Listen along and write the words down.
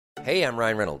Hey, I'm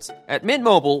Ryan Reynolds. At Mint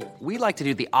Mobile, we like to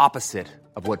do the opposite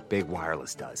of what Big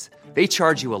Wireless does. They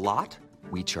charge you a lot,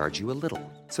 we charge you a little.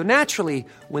 So naturally,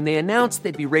 when they announced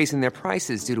they'd be raising their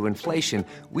prices due to inflation,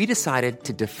 we decided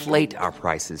to deflate our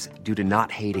prices due to not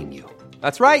hating you.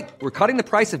 That's right. We're cutting the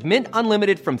price of Mint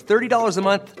Unlimited from $30 a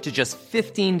month to just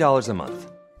 $15 a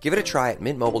month. Give it a try at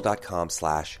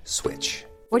mintmobile.com/switch.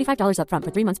 $45 up front for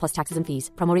 3 months plus taxes and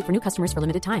fees. Promo rate for new customers for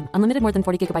limited time. Unlimited more than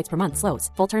 40 gigabytes per month. Slows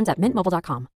full terms at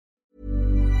mintmobile.com.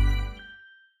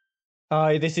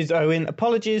 Hi, this is Owen.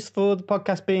 Apologies for the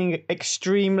podcast being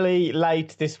extremely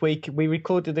late this week. We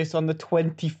recorded this on the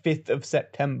 25th of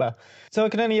September. So I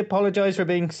can only apologise for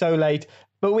being so late.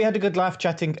 But we had a good laugh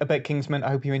chatting about Kingsman.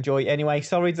 I hope you enjoy. Anyway,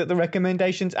 sorry that the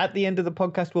recommendations at the end of the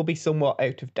podcast will be somewhat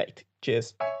out of date.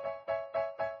 Cheers.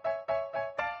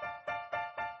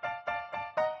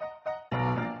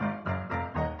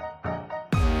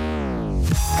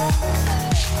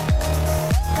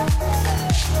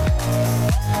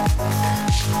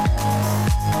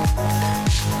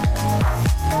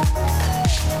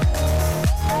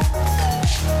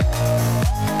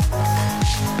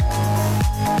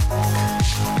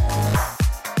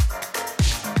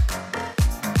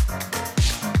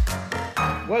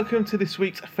 Welcome to this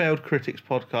week's Failed Critics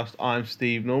podcast. I'm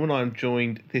Steve Norman. I'm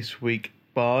joined this week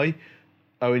by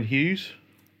Owen Hughes.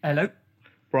 Hello.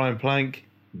 Brian Plank.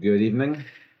 Good evening.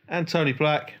 And Tony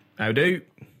Black. How do?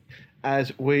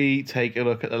 As we take a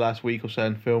look at the last week or so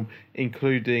in film,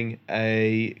 including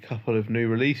a couple of new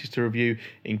releases to review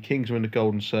in Kingsman: The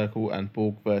Golden Circle and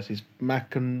Borg vs.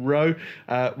 McEnroe.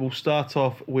 We'll start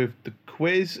off with the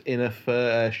quiz in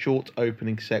a short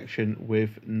opening section with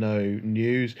no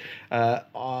news.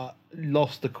 I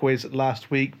lost the quiz last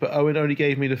week, but Owen only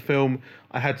gave me the film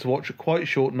I had to watch at quite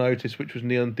short notice, which was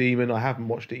Neon Demon. I haven't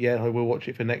watched it yet. I will watch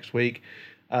it for next week.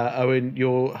 Owen,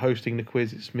 you're hosting the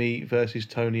quiz. It's me versus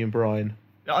Tony and Brian.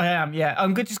 I am, yeah.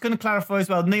 I'm just going to clarify as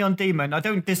well, Neon Demon, I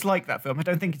don't dislike that film. I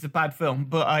don't think it's a bad film,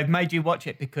 but I've made you watch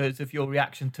it because of your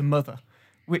reaction to Mother,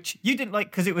 which you didn't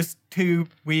like because it was too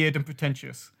weird and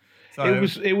pretentious. So,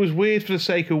 It was weird for the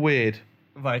sake of weird.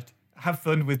 Right. Have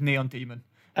fun with Neon Demon.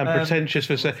 And pretentious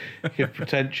for sake of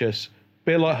pretentious.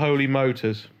 Bit like Holy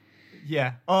Motors.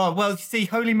 Yeah. Oh, well, you see,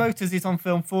 Holy Motors is on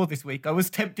film 4 this week. I was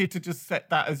tempted to just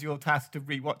set that as your task to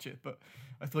rewatch it, but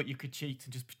I thought you could cheat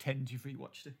and just pretend you've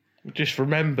rewatched it. Just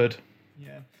remembered.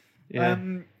 Yeah.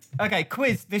 Okay,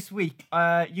 quiz this week.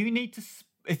 You need to...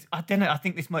 I don't know, I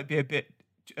think this might be a bit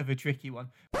of a tricky one.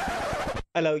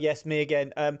 Hello, yes, me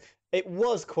again. It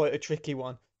was quite a tricky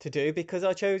one to do because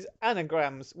I chose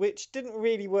anagrams, which didn't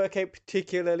really work out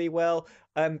particularly well.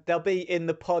 They'll be in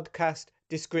the podcast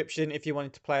description if you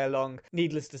wanted to play along.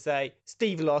 Needless to say,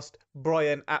 Steve lost,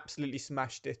 Brian absolutely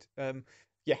smashed it.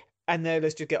 Yeah, and now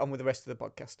let's just get on with the rest of the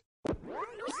podcast.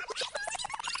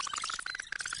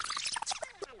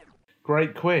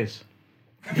 Great quiz.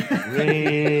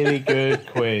 Really good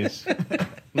quiz.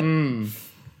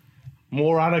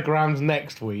 More anagrams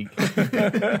next week.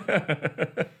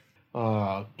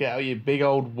 Oh, get out your big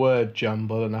old word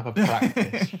jumble and have a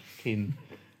practice. Fucking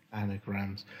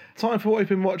anagrams. Time for what we've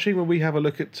been watching, when we have a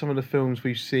look at some of the films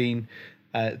we've seen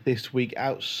this week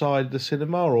outside the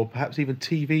cinema, or perhaps even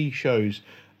TV shows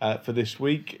for this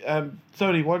week.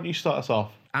 Tony, why don't you start us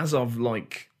off? As of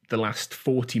the last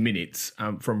 40 minutes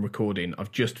from recording,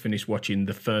 I've just finished watching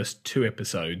the first 2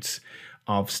 episodes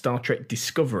of Star Trek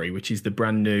Discovery, which is the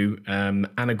brand new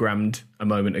anagrammed a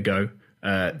moment ago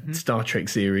Star Trek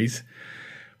series,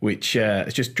 which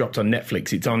has just dropped on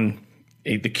Netflix. It's on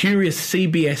the curious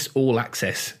CBS All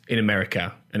Access in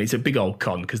America, and it's a big old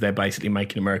con because they're basically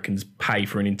making Americans pay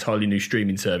for an entirely new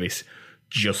streaming service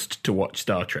just to watch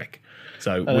Star Trek.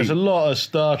 So there's a lot of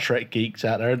Star Trek geeks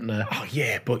out there, isn't there? Oh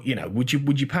yeah, but would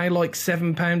you pay like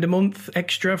 £7 a month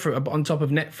extra on top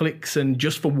of Netflix and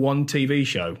just for one TV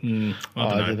show?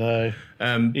 I don't know.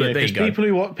 But there you go.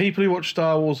 People who watch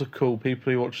Star Wars are cool.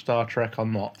 People who watch Star Trek are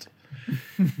not.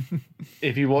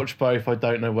 If you watch both, I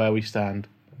don't know where we stand.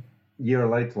 You're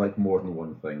allowed to like more than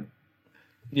one thing.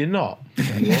 You're not.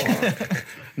 You are.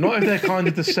 Not if they're kind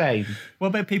of the same. What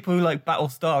about people who like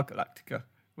Battlestar Galactica?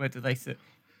 Where do they sit?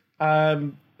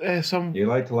 You're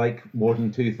allowed to like more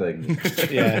than 2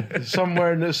 things. Yeah,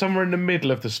 somewhere in the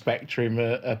middle of the spectrum,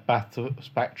 Battlestar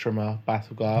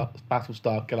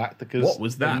Galactica. What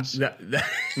was that?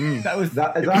 Is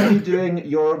that you doing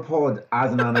your pod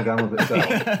as an anagram of itself?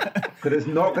 Because it's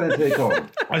not going to take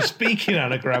on. I speak in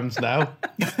anagrams now.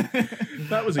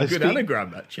 That was a good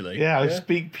anagram, actually. Yeah, I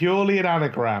speak purely in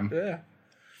anagram. Yeah.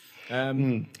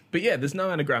 But yeah, there's no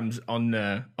anagrams on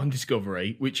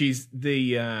Discovery, which is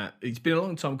it's been a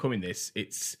long time coming.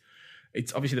 It's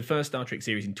It's obviously the first Star Trek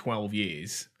series in 12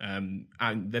 years. And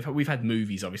we've had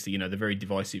movies, obviously, the very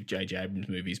divisive J.J. Abrams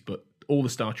movies, but all the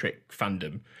Star Trek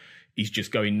fandom is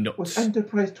just going nuts. Was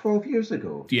Enterprise 12 years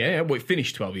ago? Yeah, well, it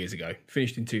finished 12 years ago.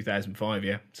 Finished in 2005,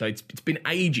 yeah. So it's been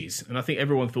ages, and I think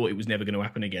everyone thought it was never going to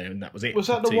happen again, and that was it. Was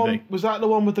that the one? Was that the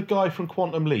one with the guy from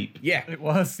Quantum Leap? Yeah, It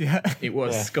was, yeah. it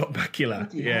was Scott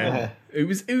Bakula. Yeah. It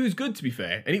was good, to be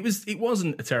fair, and it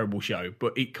wasn't a terrible show,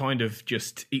 but it kind of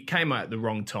just it came out at the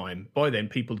wrong time. By then,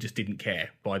 people just didn't care.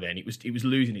 By then, it was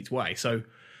losing its way, so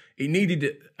it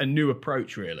needed a new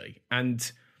approach, really. And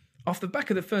off the back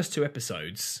of the first 2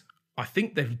 episodes, I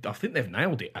think they've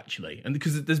nailed it, actually. And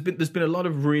because there's been a lot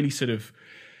of really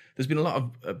there's been a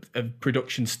lot of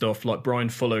production stuff, like Brian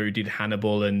Fuller, who did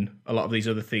Hannibal and a lot of these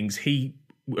other things. He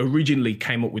originally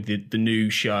came up with the new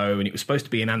show, and it was supposed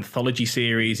to be an anthology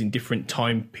series in different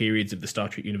time periods of the Star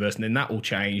Trek universe, and then that all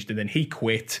changed, and then he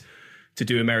quit to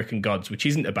do American Gods, which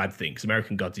isn't a bad thing, because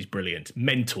American Gods is brilliant.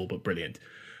 Mental, but brilliant.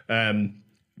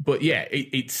 But yeah,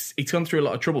 it's gone through a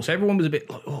lot of trouble. So everyone was a bit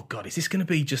like, oh God, is this going to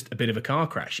be just a bit of a car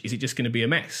crash? Is it just going to be a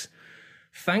mess?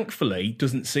 Thankfully,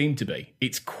 doesn't seem to be.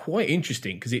 It's quite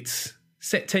interesting because it's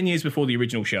set 10 years before the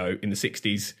original show in the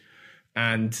 60s,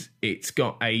 and it's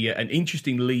got an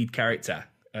interesting lead character.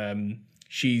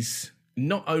 She's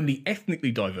not only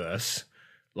ethnically diverse,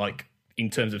 like in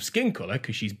terms of skin colour,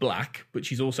 because she's black, but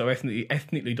she's also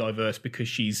ethnically diverse because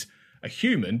she's a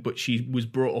human, but she was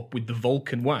brought up with the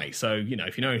Vulcan way. So,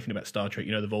 if you know anything about Star Trek,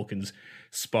 the Vulcans,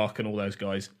 Spock and all those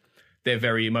guys, they're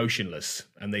very emotionless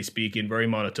and they speak in very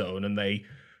monotone and they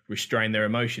restrain their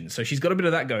emotions. So she's got a bit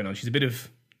of that going on. She's a bit of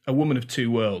a woman of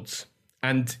two worlds.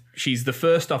 And she's the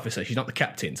first officer. She's not the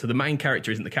captain. So the main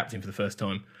character isn't the captain for the first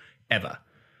time ever.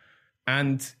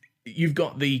 And you've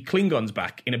got the Klingons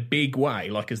back in a big way,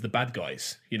 like as the bad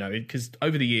guys, because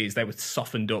over the years they were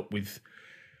softened up with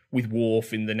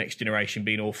Worf in The Next Generation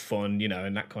being all fun,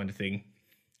 and that kind of thing.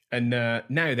 And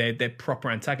now they're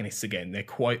proper antagonists again. They're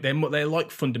like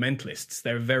fundamentalists.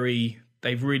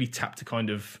 They've really tapped a kind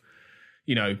of,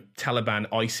 Taliban,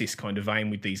 ISIS kind of vein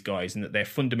with these guys, and that they're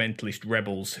fundamentalist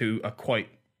rebels who are quite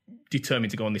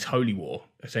determined to go on this holy war,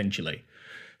 essentially.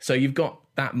 So you've got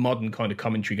that modern kind of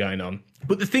commentary going on.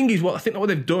 But the thing is, what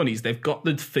they've done is they've got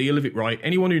the feel of it right.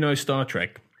 Anyone who knows Star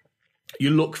Trek, you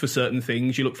look for certain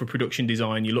things. You look for production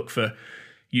design. You look for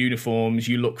uniforms.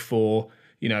 You look for,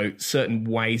 certain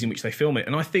ways in which they film it.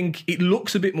 And I think it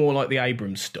looks a bit more like the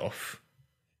Abrams stuff,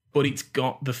 but it's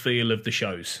got the feel of the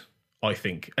shows, I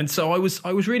think. And so I was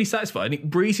really satisfied. And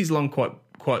it breezes along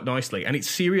quite nicely. And it's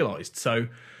serialized. So,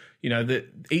 that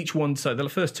each one, so the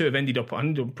first 2 have ended up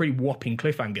on pretty whopping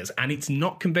cliffhangers. And it's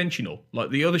not conventional. Like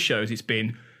the other shows, it's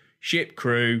been ship,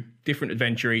 crew, different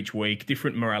adventure each week,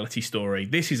 different morality story.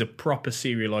 This is a proper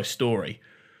serialized story.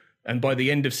 And by the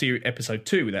end of episode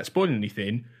 2, without spoiling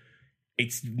anything,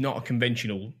 it's not a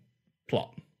conventional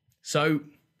plot. So,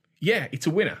 yeah, it's a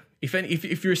winner.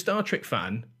 If you're a Star Trek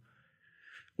fan,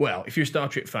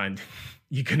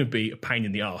 you're going to be a pain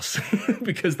in the arse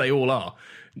because they all are.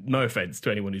 No offense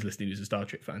to anyone who's listening who's a Star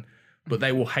Trek fan, but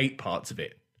they will hate parts of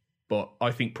it. But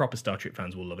I think proper Star Trek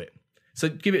fans will love it. So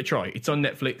give it a try. It's on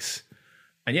Netflix.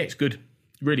 And yeah, it's good.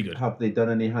 Really good. Have they done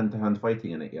any hand-to-hand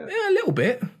fighting in it yet? Yeah, a little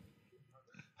bit.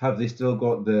 Have they still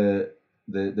got the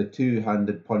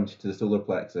two-handed punch to the solar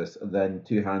plexus and then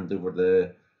 2 hands over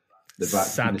the back?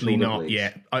 Sadly not blades?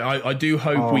 Yet. I do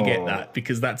hope we get that,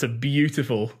 because that's a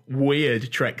beautiful, weird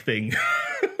Trek thing.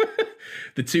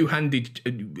 The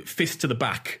 2-handed fist to the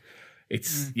back.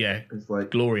 It's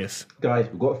like glorious. Guys,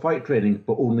 we've got fight training,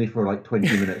 but only for like 20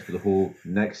 minutes for the whole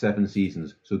next 7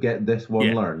 seasons. So get this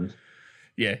one learned.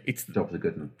 Yeah, it's job's a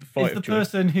good one. Is the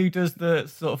person who does the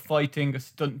sort of fighting a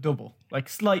stunt double? Like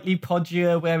slightly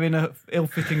podgier, wearing a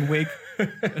ill-fitting wig?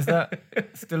 Is that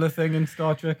still a thing in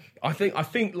Star Trek? I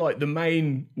think like the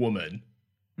main woman,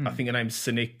 I think her name's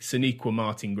Sonequa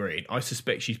Martin Green. I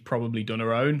suspect she's probably done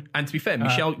her own. And to be fair,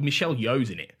 Michelle Yeoh's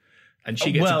in it. And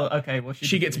she gets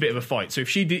she gets a bit of a fight. So if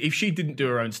she didn't do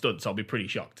her own stunts, I'll be pretty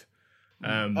shocked.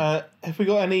 Have we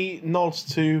got any nods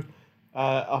to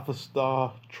other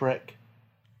Star Trek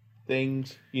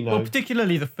things? Well,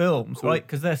 particularly the films, right?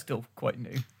 Because they're still quite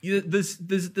new. Yeah, there's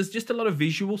just a lot of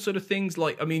visual sort of things.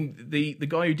 Like, I mean, the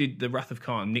guy who did the Wrath of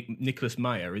Khan, Nicholas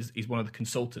Meyer, is one of the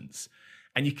consultants.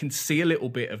 And you can see a little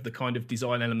bit of the kind of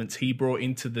design elements he brought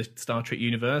into the Star Trek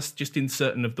universe, just in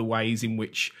certain of the ways in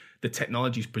which the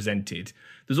technology is presented.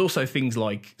 There's also things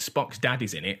like Spock's dad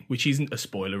is in it, which isn't a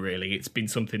spoiler, really. It's been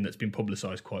something that's been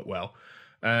publicised quite well.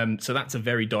 So that's a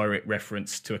very direct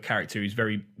reference to a character who's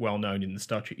very well known in the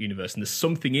Star Trek universe. And there's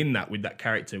something in that with that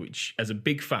character, which as a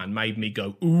big fan made me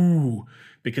go, ooh,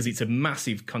 because it's a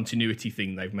massive continuity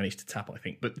thing they've managed to tap, I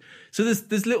think. But so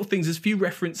there's little things, there's a few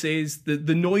references, the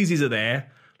noises are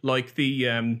there, like the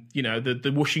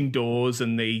the whooshing doors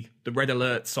and the red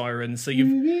alert sirens. So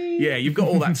you've got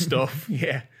all that stuff.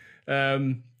 Yeah.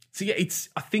 So yeah,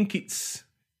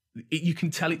 you can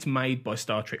tell it's made by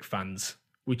Star Trek fans,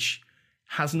 which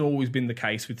hasn't always been the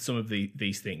case with some of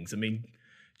these things. I mean,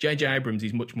 J.J. Abrams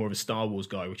is much more of a Star Wars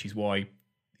guy, which is why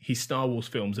his Star Wars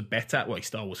films are better. Well, his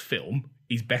Star Wars film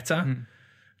is better.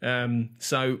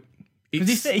 So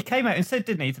it's... He came out and said,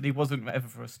 didn't he, that he wasn't ever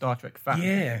for a Star Trek fan.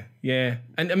 Yeah.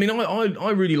 And I mean,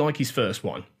 I really like his first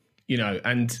one,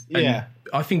 and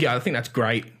I think that's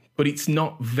great, but it's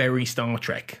not very Star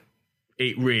Trek.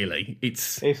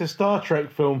 It's a Star Trek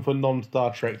film for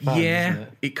non-Star Trek fans. Yeah, isn't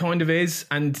it? It kind of is,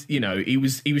 and he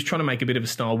was trying to make a bit of a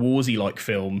Star Warsy like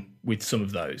film with some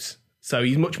of those. So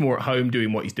he's much more at home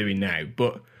doing what he's doing now.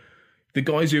 But the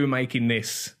guys who are making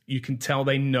this, you can tell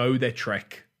they know their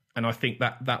Trek, and I think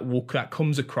that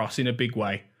comes across in a big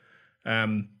way.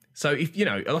 So if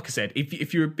like I said,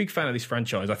 if you're a big fan of this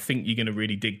franchise, I think you're going to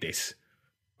really dig this.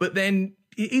 But then,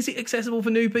 is it accessible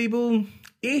for new people?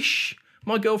 Ish.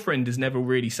 My girlfriend has never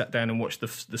really sat down and watched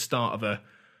the start of a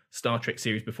Star Trek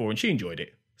series before, and she enjoyed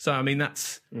it. So, I mean,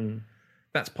 that's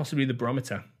possibly the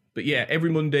barometer. But yeah,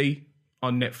 every Monday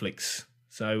on Netflix.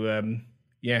 So,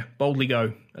 boldly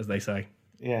go, as they say.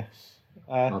 Yes.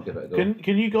 I'll give it a go.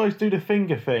 Can you guys do the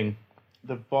finger thing?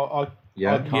 I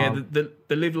can't.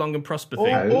 The live long and prosper thing.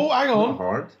 Hang Not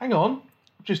hard. on.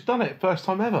 I've just done it. First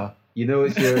time ever.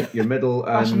 It's your middle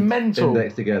and mental.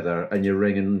 index together and your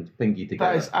ring and pinky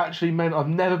together. That is actually mental. I've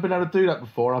never been able to do that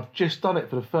before. I've just done it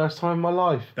for the first time in my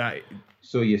life.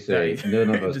 So you say.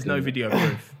 None of us there's no video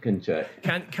proof. Can check.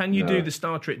 Can you do the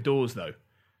Star Trek doors, though?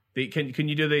 Can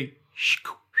you do the...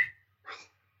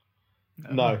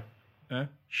 No. I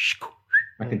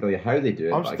can tell you how they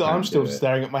do it. I'm still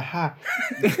staring at my hat.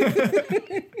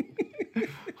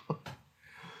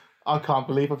 I can't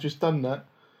believe I've just done that.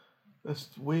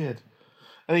 That's weird.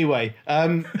 Anyway,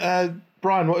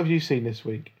 Brian, what have you seen this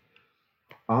week?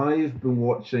 I've been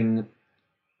watching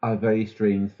a very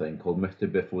strange thing called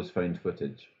Mr. Biffle's Found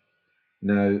Footage.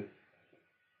 Now,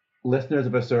 listeners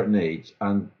of a certain age,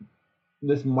 and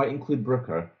this might include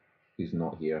Brooker, who's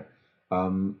not here,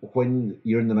 when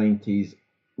you're in the 90s,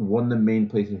 one of the main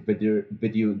places of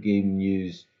video game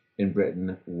news in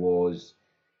Britain was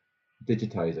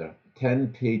Digitizer. 10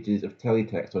 pages of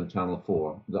teletext on Channel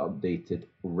 4 that updated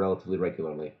relatively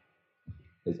regularly.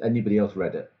 Has anybody else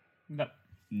read it? No.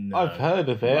 I've heard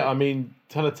of it. I mean,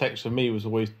 teletext for me was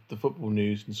always the football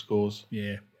news and scores.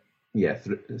 Yeah. Yeah,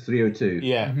 302.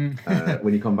 Yeah.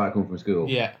 When you come back home from school.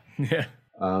 Yeah. Yeah.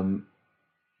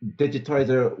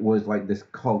 Digitizer was like this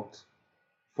cult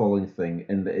following thing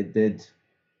in that it did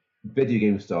video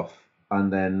game stuff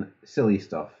and then silly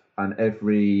stuff. And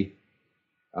every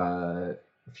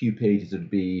few pages would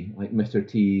be like Mr.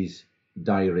 T's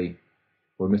diary,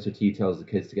 where Mr. T tells the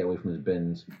kids to get away from his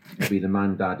bins. It'd be the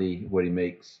Man Daddy, where he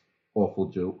makes awful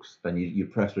jokes, and you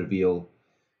press reveal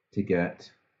to get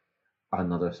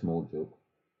another small joke.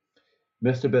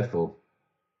 Mr. Biffle,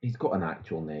 he's got an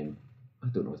actual name. I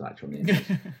don't know his actual name is.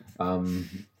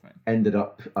 Ended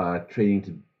up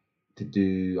training to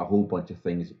do a whole bunch of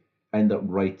things, ended up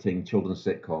writing children's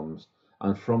sitcoms,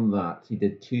 and from that he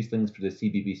did two things for the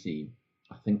CBBC,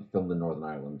 I think filmed in Northern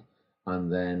Ireland,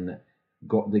 and then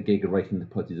got the gig of writing the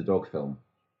Pudgy the Dog film,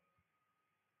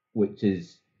 which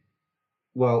is,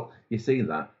 well, you say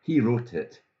that, he wrote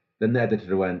it, then the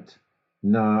editor went,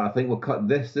 nah, I think we'll cut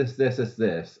this, and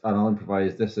I'll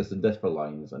improvise this, and this for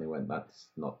lines, and he went, that's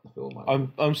not the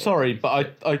film. I'm sorry,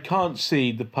 but I can't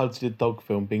see the Pudgy the Dog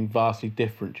film being vastly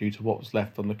different due to what was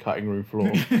left on the cutting room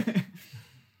floor.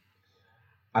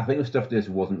 I think the stuff that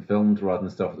wasn't filmed rather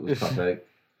than stuff that was cut out.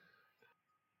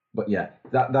 But yeah,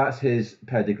 that's his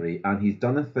pedigree, and he's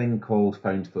done a thing called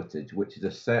Found Footage, which is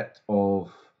a set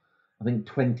of, I think,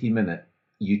 20-minute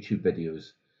YouTube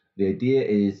videos. The idea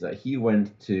is that he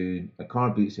went to a car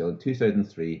boot sale in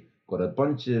 2003, got a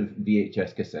bunch of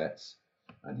VHS cassettes,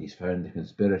 and he's found a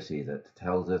conspiracy that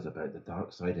tells us about the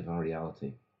dark side of our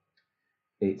reality.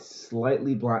 It's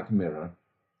slightly Black Mirror,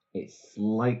 it's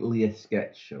slightly a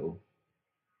sketch show,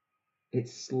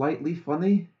 it's slightly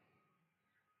funny.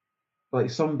 Like,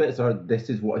 some bits are, this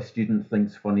is what a student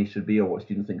thinks funny should be, or what a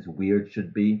student thinks weird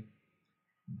should be.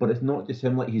 But it's not just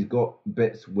him. Like, he's got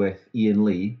bits with Ian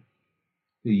Lee,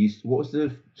 who what was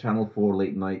the Channel 4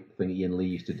 late night thing Ian Lee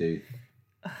used to do?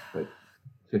 Like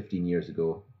 15 years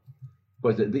ago.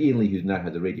 Was it the Ian Lee who now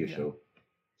has a radio show?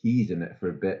 He's in it for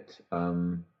a bit.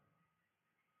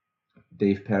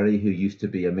 Dave Perry, who used to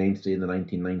be a mainstay in the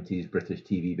 1990s British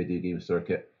TV video game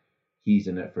circuit, he's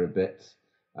in it for a bit.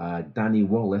 Danny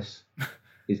Wallace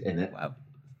is in it. Wow.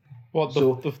 What,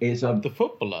 it's the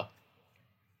footballer?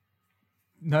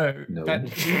 No.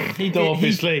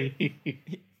 Obviously.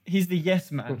 He's the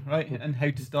yes man, right? And how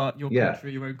to start your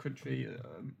country, your own country,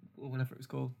 or whatever it was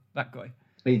called. That guy.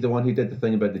 He's the one who did the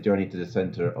thing about the journey to the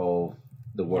center of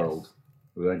the world. Yes.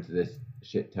 We went to this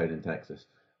shit town in Texas.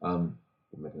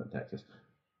 Maybe not Texas.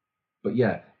 But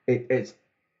yeah, it's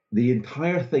the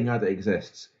entire thing as it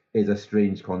exists is a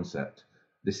strange concept.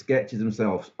 The sketches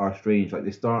themselves are strange. Like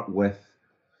they start with,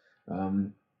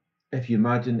 if you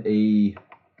imagine a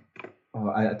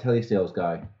telesales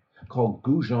guy called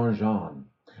Goujon Jean,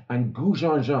 and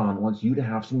Goujon Jean wants you to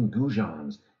have some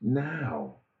goujons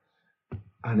now,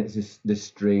 and it's this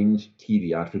strange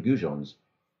TV ad for goujons.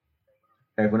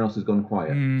 Everyone else has gone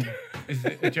quiet. Is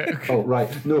it a joke? Oh right,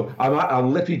 no,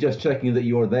 I'm literally just checking that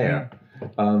you're there.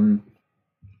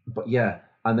 But yeah,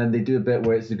 and then they do a bit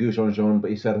where it's the Goujon Jean,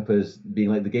 but he's set up as being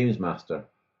like the games master.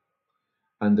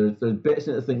 And there's bits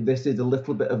in it that think this is a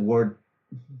little bit of word.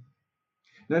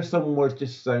 Now some words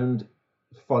just sound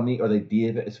funny, or the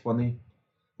idea of it is funny.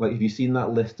 Like, have you seen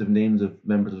that list of names of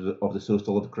members of the So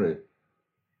Solid crew?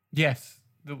 Yes.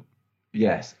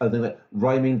 Yes, I think that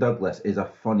Rhyming Douglas is a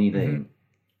funny name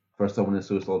for someone in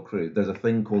So Solid crew. There's a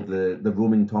thing called the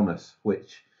Roaming Thomas,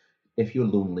 which, if you're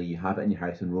lonely, you have it in your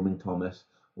house, and Roaming Thomas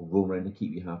will roam around and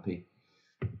keep you happy.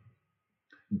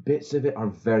 Bits of it are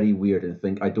very weird and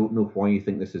think, I don't know why you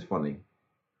think this is funny.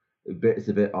 Bits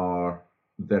of it are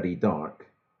very dark,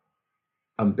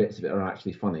 and bits of it are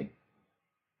actually funny.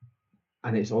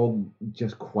 And it's all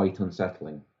just quite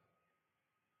unsettling.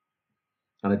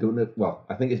 And I don't know, well,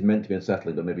 I think it's meant to be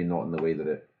unsettling, but maybe not in the way that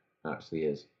it actually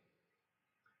is.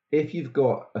 If you've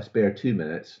got a spare 2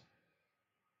 minutes,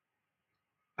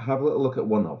 have a little look at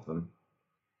one of them.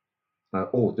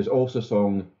 There's also a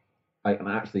song, an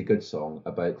actually good song,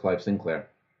 about Clive Sinclair,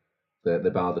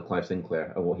 the ballad of Clive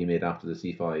Sinclair, and what he made after the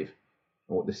C5, and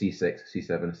what the C6, C7,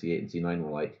 C8, and C9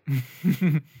 were like.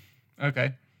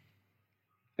 Okay.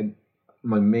 And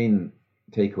my main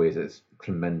takeaway is it's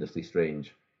tremendously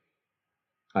strange.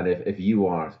 And if you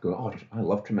are going, I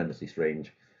love Tremendously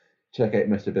Strange, check out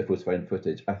Mr. Biffo's Found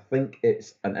Footage. I think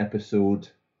it's an episode,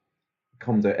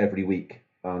 comes out every week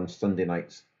on Sunday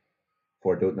nights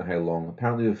for I don't know how long.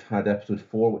 Apparently we've had episode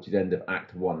 4, which is the end of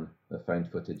Act 1 of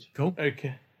Found Footage. Cool.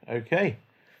 Okay.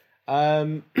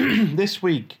 This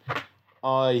week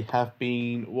I have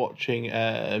been watching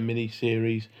a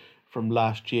mini-series from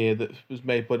last year that was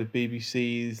made by the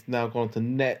BBC, is now gone to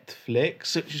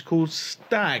Netflix, which is called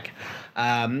Stag,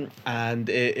 and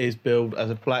it is billed as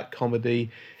a black comedy.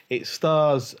 It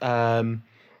stars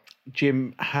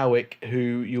Jim Howick,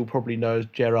 who you'll probably know as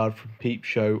Gerard from Peep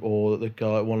Show, or the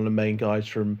guy, one of the main guys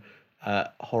from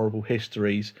Horrible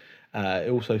Histories.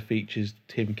 It also features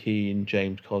Tim Keen,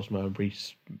 James Cosmo, and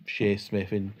Reece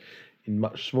Shearsmith in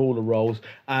much smaller roles,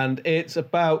 and it's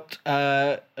about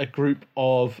a group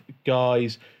of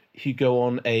guys who go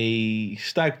on a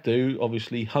stag do,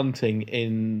 obviously hunting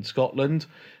in Scotland,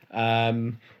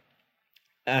 and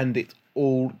it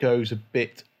all goes a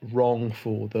bit wrong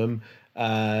for them.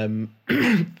 The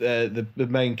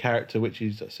main character, which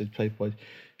is played by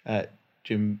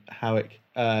Jim Howick,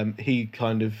 he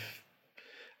kind of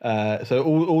so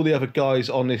all the other guys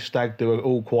on this stag do are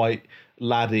all quite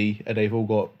laddie, and they've all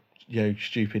got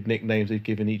stupid nicknames they've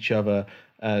given each other,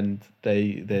 and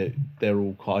they're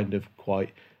all kind of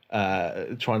quite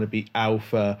trying to be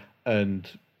alpha and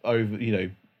over,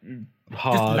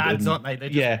 hard. Just lads, aren't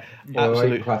they?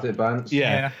 Absolutely. Classic bands.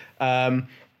 Yeah.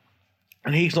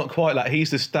 And he's not quite like,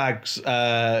 he's the stag's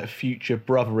future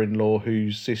brother-in-law,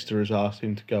 whose sister has asked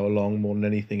him to go along more than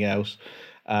anything else,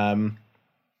 to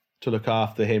look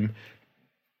after him,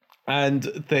 and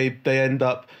they end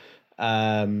up.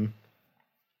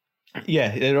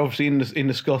 They're obviously in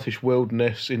the Scottish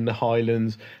wilderness, in the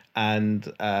Highlands, and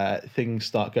things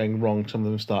start going wrong. Some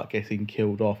of them start getting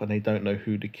killed off, and they don't know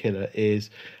who the killer is.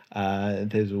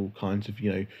 There's all kinds of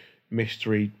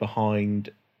mystery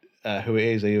behind who it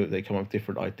is. They come up with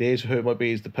different ideas for who it might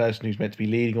be. Is the person who's meant to be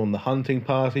leading on the hunting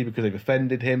party because they've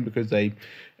offended him, because they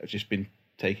have just been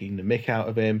taking the mick out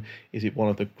of him? Is it one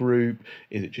of the group?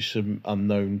 Is it just some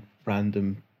unknown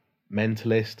random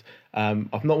mentalist?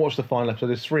 I've not watched the final episode.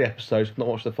 There's 3 episodes. I've not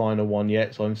watched the final one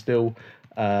yet, so I'm still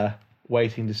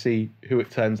waiting to see who it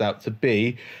turns out to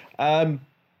be.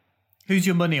 Who's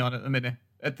your money on at the minute,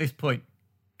 at this point?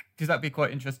 Because that'd be quite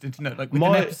interesting to know. Like with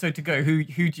an episode to go, who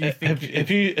do you think?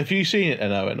 Have you seen it,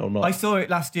 Owen, or not? I saw it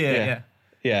last year.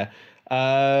 Yeah.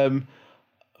 I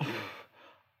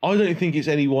don't think it's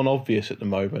anyone obvious at the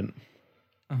moment.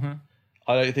 Uh-huh.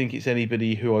 I don't think it's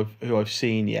anybody who I've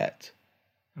seen yet.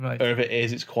 Right. Or if it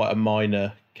is, it's quite a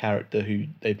minor character who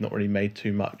they've not really made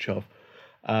too much of.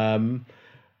 I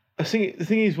think the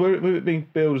thing is, with it being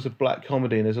billed as a black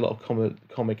comedy and there's a lot of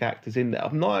comic actors in there,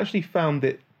 I've not actually found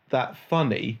it that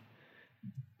funny,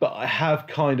 but I have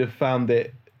kind of found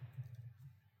it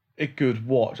a good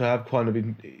watch. I have kind of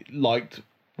liked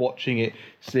watching it,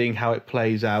 seeing how it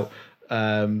plays out.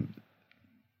 I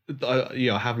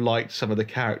have liked some of the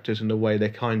characters and the way they're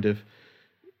kind of,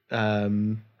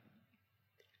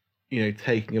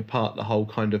 taking apart the whole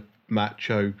kind of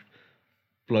macho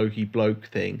blokey bloke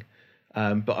thing.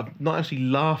 But I've not actually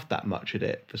laughed that much at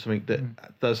it for something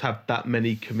that does have that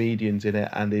many comedians in it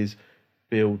and is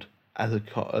billed as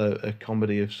a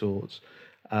comedy of sorts.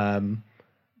 But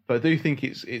I do think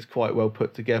it's quite well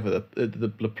put together.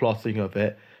 The plotting of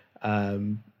it,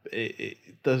 it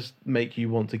does make you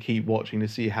want to keep watching to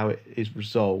see how it is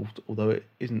resolved, although it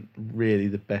isn't really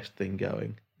the best thing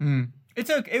going. It's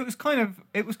okay. It was kind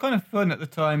of fun at the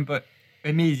time, but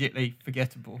immediately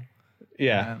forgettable.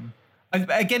 Yeah.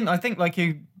 Again, I think like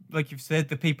you've said,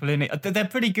 the people in it, they're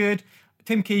pretty good.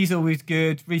 Tim Key's always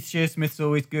good. Reece Shearsmith's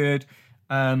always good.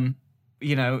 I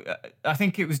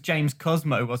think it was James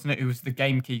Cosmo, wasn't it? Who was the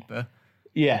gamekeeper.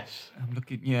 Yes. I'm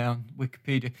looking, on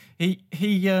Wikipedia.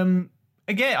 He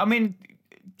again, I mean,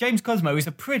 James Cosmo is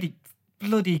a pretty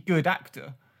bloody good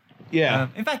actor. Yeah.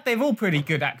 In fact, they're all pretty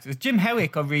good actors. Jim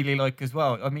Howick I really like as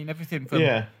well. I mean, everything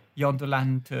from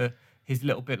Yonderland to his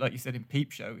little bit, like you said, in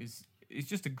Peep Show is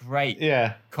just a great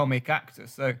comic actor.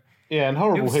 So and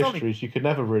Horrible Histories, you could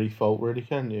never really fault, really,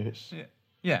 can you?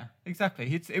 Yeah,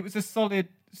 exactly. It was a solid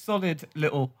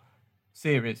little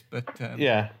series, but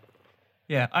I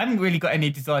haven't really got any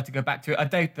desire to go back to it. I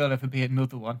doubt there'll ever be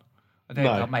another one. I don't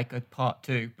think I'll make a part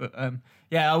 2, but I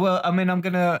will. I mean,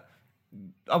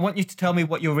 I want you to tell me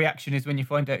what your reaction is when you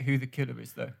find out who the killer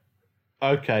is, though.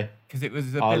 Okay. Because it was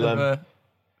a bit of a.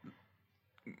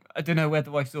 I don't know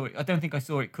whether I saw it. I don't think I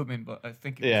saw it coming, but I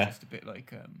think it was just a bit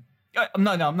like. I'm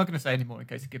not going to say any more in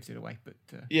case it gives it away. But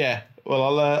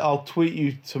well, I'll tweet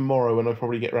you tomorrow when I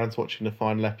probably get around to watching the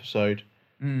final episode.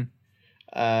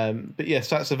 But yes,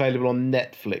 that's available on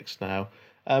Netflix now.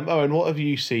 Owen, what have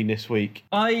you seen this week?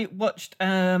 I watched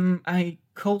a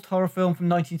cult horror film from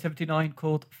 1979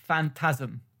 called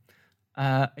Phantasm.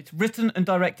 It's written and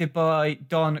directed by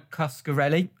Don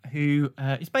Coscarelli, who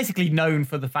is basically known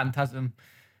for the Phantasm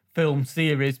film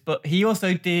series, but he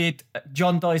also did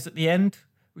John Dies at the End,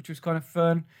 which was kind of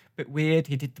fun, a bit weird.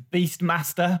 He did The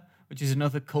Beastmaster, which is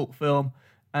another cult film.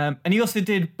 And he also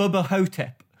did Bubba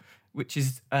Hotep, which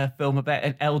is a film about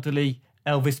an elderly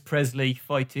Elvis Presley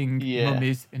fighting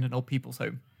mummies in an old people's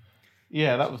home.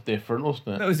 Yeah, that was different, wasn't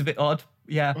it? That was a bit odd.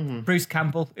 Yeah, Bruce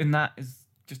Campbell in that is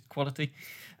just quality.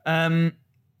 So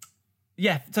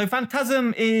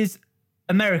Phantasm is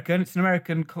American. It's an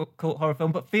American cult horror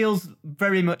film, but feels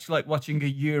very much like watching a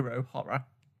Euro horror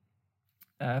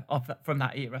from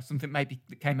that era, something maybe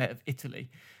that came out of Italy.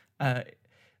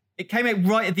 It came out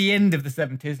right at the end of the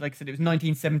 70s. Like I said, it was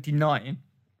 1979.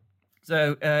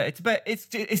 So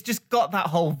it's just got that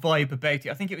whole vibe about it.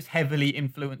 I think it was heavily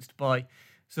influenced by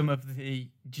some of the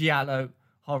giallo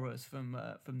horrors from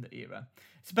the era.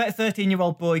 It's about a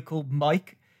 13-year-old boy called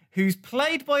Mike, who's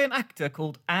played by an actor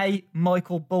called A.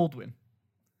 Michael Baldwin.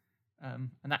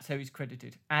 And that's how he's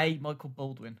credited. A. Michael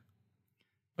Baldwin.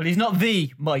 But he's not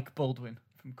the Mike Baldwin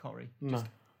from Corrie. Just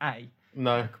A.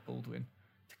 Mike Baldwin,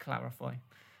 to clarify.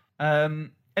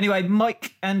 Anyway,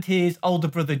 Mike and his older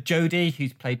brother Jody,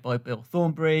 who's played by Bill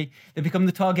Thornbury, they become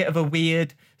the target of a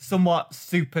weird, somewhat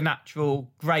supernatural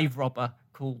grave robber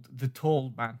called the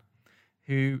Tall Man,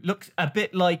 who looks a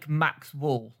bit like Max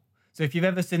Wall. So if you've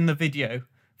ever seen the video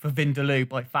for Vindaloo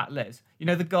by Fat Les, you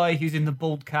know the guy who's in the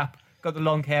bald cap, got the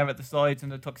long hair at the sides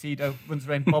and the tuxedo, runs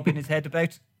around bobbing his head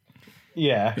about?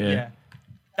 Yeah.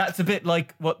 That's a bit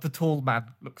like what the Tall Man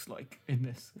looks like in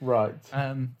this. Right.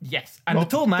 Yes. And the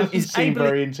Tall Man is seem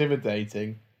very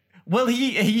intimidating. Well,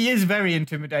 he is very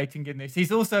intimidating in this.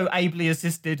 He's also ably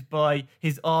assisted by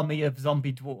his army of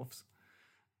zombie dwarves.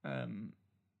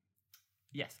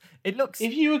 Yes. It looks...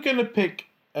 If you were going to pick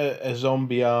a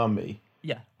zombie army,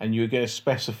 and you were going to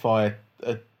specify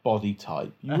a body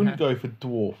type, you wouldn't go for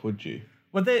dwarf, would you?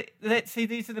 Well, see,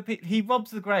 these are the people... He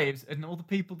robs the graves, and all the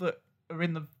people that are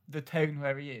in the town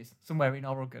where he is, somewhere in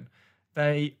Oregon,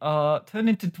 they are turned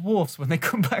into dwarfs when they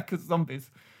come back as zombies.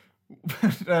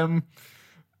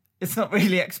 It's not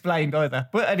really explained either.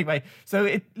 But anyway, so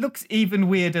it looks even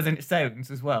weirder than it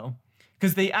sounds as well.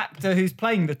 Because the actor who's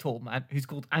playing the tall man, who's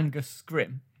called Angus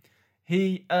Scrimm,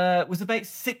 he was about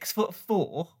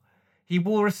 6'4". He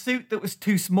wore a suit that was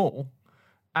too small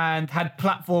and had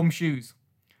platform shoes.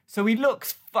 So he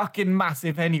looks fucking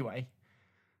massive anyway.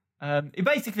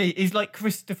 He's like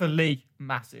Christopher Lee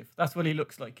massive. That's what he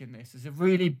looks like in this. He's a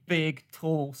really big,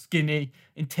 tall, skinny,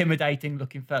 intimidating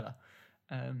looking fella.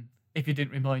 If it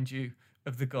didn't remind you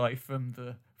of the guy from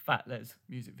the Fat Les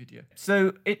music video.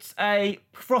 So it's a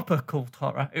proper cult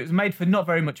horror. It was made for not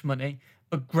very much money,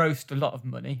 but grossed a lot of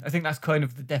money. I think that's kind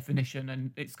of the definition,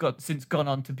 and it's since gone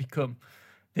on to become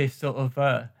this sort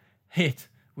of hit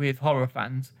with horror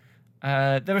fans.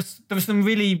 There were some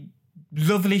really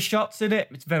lovely shots in it.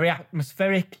 It's very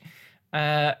atmospheric.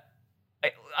 It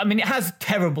has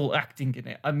terrible acting in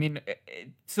it. I mean,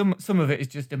 some of it is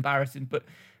just embarrassing,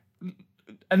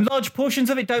 and large portions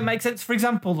of it don't make sense. For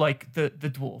example, like the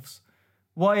dwarves.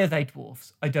 Why are they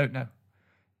dwarves? I don't know.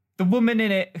 The woman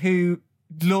in it who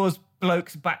lures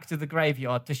blokes back to the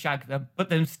graveyard to shag them, but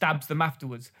then stabs them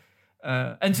afterwards.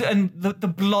 And the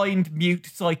blind, mute,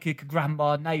 psychic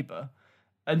grandma neighbour.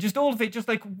 And just all of it, just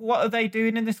like, what are they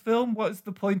doing in this film? What is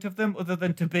the point of them other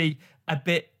than to be a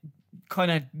bit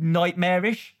kind of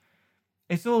nightmarish?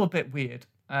 It's all a bit weird.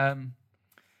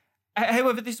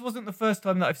 However, this wasn't the first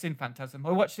time that I've seen Phantasm.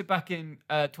 I watched it back in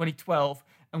 2012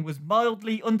 and was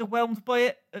mildly underwhelmed by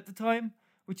it at the time,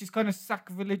 which is kind of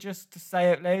sacrilegious to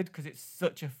say out loud because it's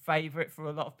such a favourite for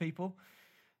a lot of people.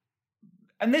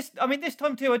 And this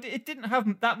time too, it didn't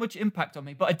have that much impact on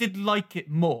me, but I did like it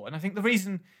more. And I think the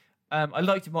reason I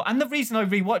liked it more, and the reason I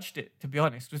rewatched it, to be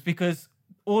honest, was because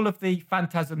all of the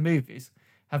Phantasm movies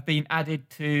have been added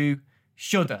to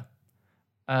Shudder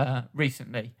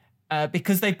recently.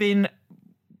 Because they've been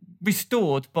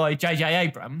restored by J.J.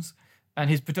 Abrams and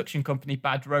his production company,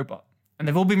 Bad Robot. And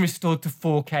they've all been restored to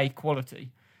 4K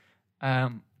quality. They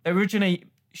were originally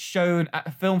shown at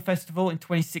a film festival in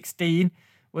 2016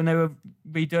 when they were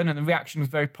redone, and the reaction was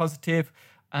very positive.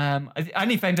 I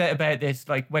only found out about this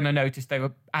like when I noticed they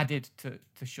were added to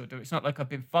Shudder. It's not like I've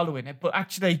been following it, but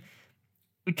actually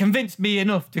it convinced me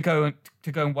enough to go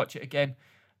and watch it again.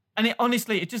 And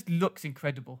it just looks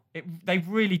incredible. They've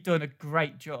really done a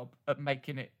great job at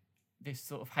making it this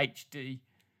sort of HD,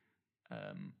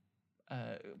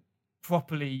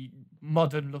 properly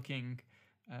modern-looking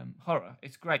horror.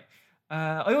 It's great.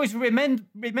 I always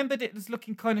remembered it as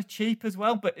looking kind of cheap as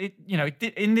well, but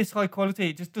in this high quality,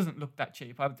 it just doesn't look that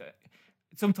cheap.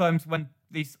 Sometimes when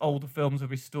these older films are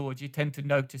restored, you tend to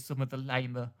notice some of the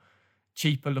lamer,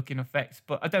 cheaper-looking effects,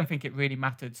 but I don't think it really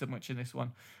mattered so much in this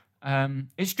one.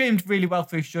 It streamed really well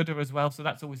through Shudder as well, so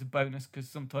that's always a bonus because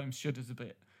sometimes Shudder's a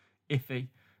bit iffy.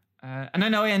 And I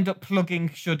know I end up plugging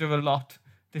Shudder a lot,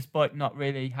 despite not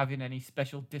really having any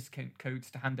special discount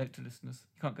codes to hand out to listeners.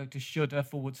 You can't go to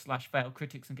Shudder/Fail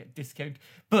Critics and get discount.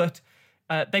 But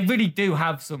they really do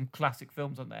have some classic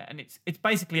films on there, and it's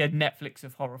basically a Netflix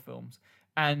of horror films.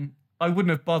 And I wouldn't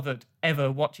have bothered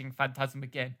ever watching Phantasm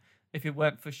again if it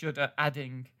weren't for Shudder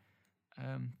adding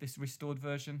this restored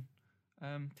version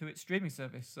to its streaming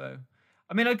service. So,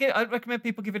 I mean, I'd recommend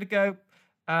people give it a go,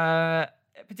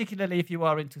 particularly if you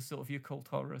are into sort of your cult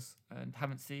horrors and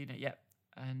haven't seen it yet.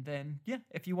 And then, yeah,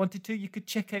 if you wanted to, you could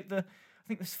check out I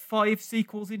think there's 5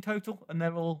 sequels in total, and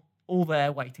they're all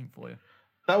there waiting for you.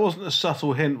 That wasn't a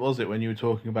subtle hint, was it, when you were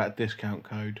talking about discount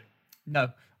code? No.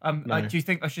 No. Do you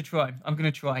think I should try? I'm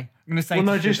going to try. I'm going to say. Well,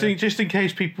 no, just in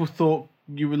case people thought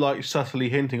you were like subtly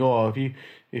hinting. Oh,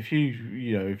 if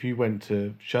you went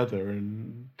to Shudder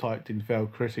and typed in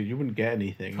Failed Critics, you wouldn't get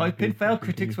anything. Type in Failed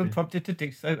Critics when prompted to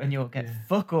do so, and you'll get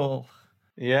fuck all.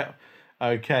 Yeah.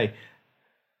 Okay.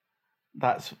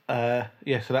 That's so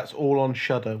that's all on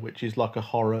Shudder, which is like a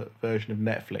horror version of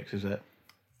Netflix, is it?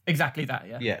 Exactly that.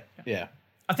 Yeah. Yeah.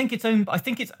 I think it's owned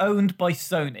by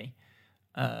Sony,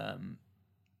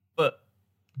 but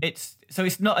it's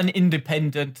not an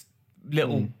independent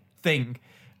little thing.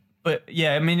 But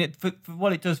yeah, I mean, for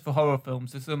what it does for horror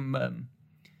films, there's some.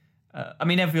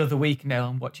 Every other week now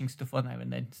I'm watching stuff on there,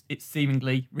 and then it's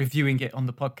seemingly reviewing it on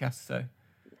the podcast. So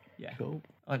yeah, cool.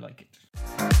 I like it.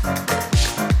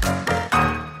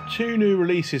 2 new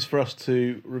releases for us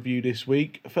to review this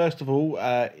week. First of all,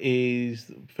 is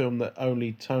the film that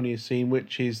only Tony has seen,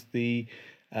 which is the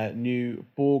new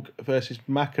Borg versus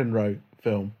McEnroe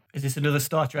film. Is this another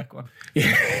Star Trek one?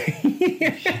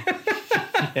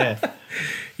 Yeah.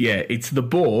 Yeah, it's the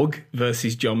Borg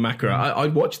versus John McEnroe.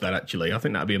 I'd watch that, actually. I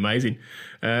think that'd be amazing.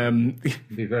 It'd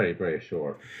be very, very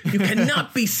short. You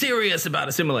cannot be serious about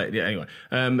a simulator. Yeah, anyway.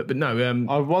 But no.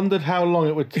 I wondered how long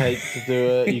it would take to do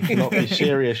a You Cannot Be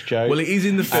Serious joke. Well, it is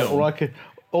in the film.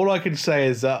 All I can say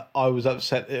is that I was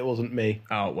upset it wasn't me.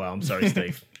 Oh, well, I'm sorry,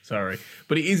 Steve. Sorry.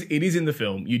 But it is in the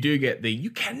film. You do get the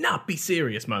you cannot be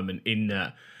serious moment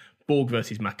in Borg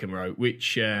versus McEnroe,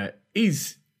 which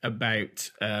is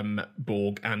about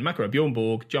Borg and McEnroe. Bjorn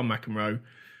Borg, John McEnroe,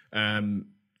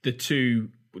 the two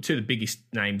of the biggest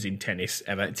names in tennis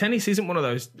ever. Tennis isn't one of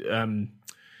those...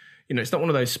 it's not one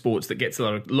of those sports that gets a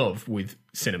lot of love with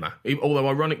cinema. Although,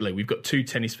 ironically, we've got 2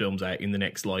 tennis films out in the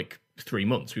next, 3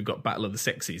 months. We've got Battle of the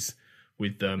Sexes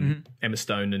with Emma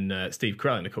Stone and Steve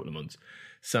Carell in a couple of months.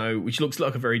 So, which looks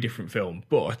like a very different film.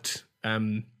 But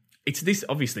it's this,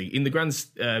 obviously, in the grand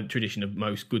tradition of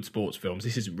most good sports films,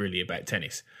 this isn't really about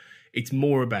tennis. It's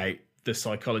more about the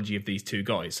psychology of these two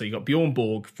guys. So you got Bjorn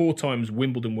Borg, 4 times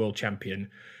Wimbledon world champion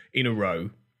in a row,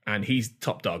 and he's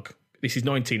top dog. This is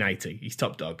 1980. He's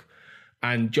top dog.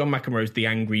 And John McEnroe's the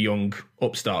angry young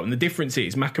upstart. And the difference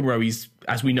is McEnroe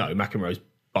as we know, McEnroe's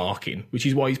barking, which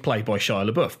is why he's played by Shia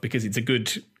LaBeouf, because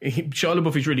Shia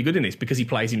LaBeouf is really good in this because he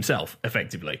plays himself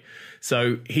effectively.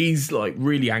 So he's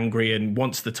really angry and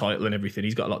wants the title and everything.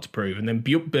 He's got a lot to prove. And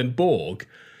then Borg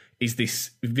is this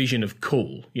vision of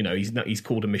cool. He's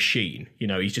called a machine.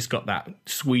 He's just got that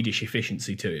Swedish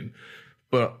efficiency to him.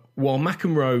 But while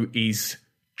McEnroe is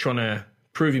trying to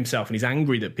prove himself and he's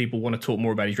angry that people want to talk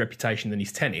more about his reputation than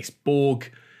his tennis,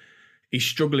 Borg is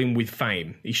struggling with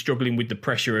fame. He's struggling with the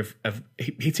pressure of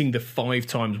hitting the 5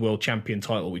 times world champion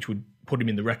title, which would put him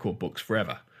in the record books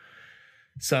forever.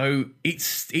 So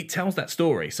it tells that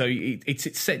story. So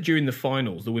it's set during the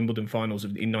finals, the Wimbledon finals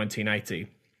in 1980.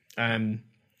 And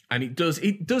it does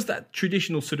that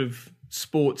traditional sort of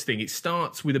sports thing. It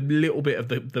starts with a little bit of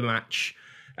the match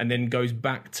and then goes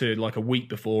back to a week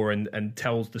before and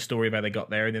tells the story of how they got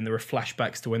there. And then there are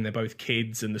flashbacks to when they're both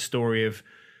kids and the story of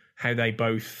how they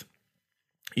both,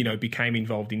 became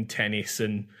involved in tennis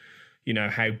and,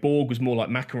 how Borg was more like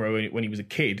McEnroe when he was a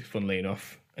kid, funnily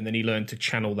enough. And then he learned to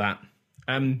channel that.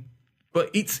 But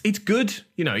it's good.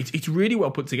 It's really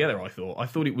well put together, I thought. I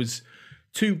thought it was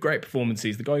 2 great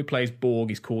performances. The guy who plays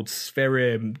Borg is called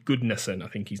Sverre Gudnason, I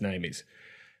think his name is.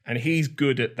 And he's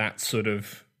good at that sort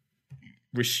of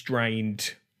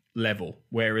restrained level,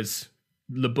 whereas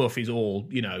LaBeouf is all,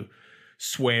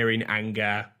 swearing,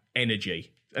 anger,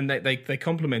 energy. And they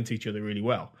complement each other really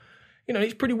well.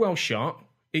 It's pretty well shot.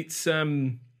 It's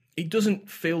it doesn't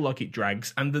feel like it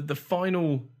drags. And the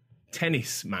final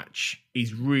tennis match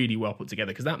is really well put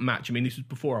together, because that match, this was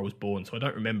before I was born, so I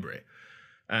don't remember it.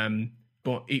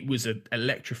 But it was an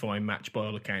electrifying match by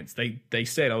all accounts. They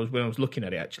said, when I was looking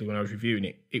at it, actually, when I was reviewing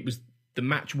it, the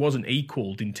match wasn't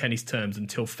equaled in tennis terms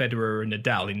until Federer and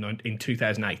Nadal in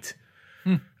 2008.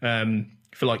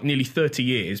 For nearly 30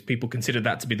 years, people considered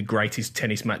that to be the greatest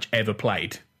tennis match ever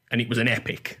played, and it was an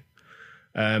epic.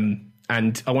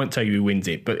 And I won't tell you who wins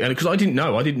it, but because I didn't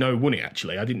know who won it,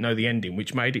 actually. I didn't know the ending,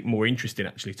 which made it more interesting,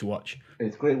 actually, to watch.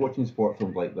 It's great watching sport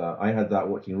films like that. I had that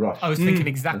watching Rush. I was thinking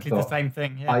exactly the same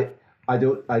thing. Yeah. I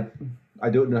don't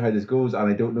know how this goes,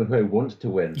 and I don't know who I want to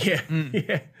win. Yeah,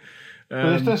 yeah.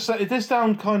 It does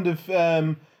sound kind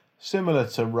of similar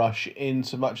to Rush in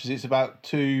so much as it's about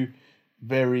 2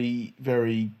 very,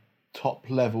 very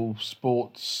top-level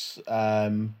sports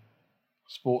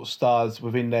stars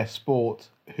within their sport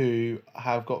who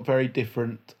have got very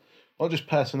different, not just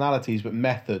personalities, but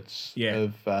methods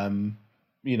of,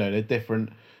 they're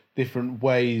different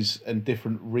ways and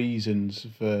different reasons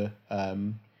for,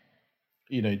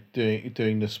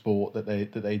 doing the sport that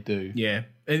they do. Yeah,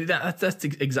 that's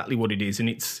exactly what it is, and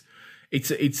it's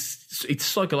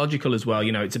psychological as well.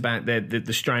 It's about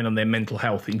the strain on their mental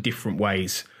health in different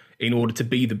ways in order to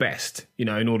be the best.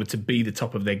 In order to be the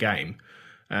top of their game.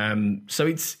 So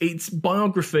it's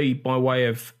biography by way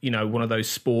of one of those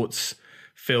sports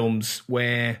films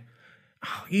where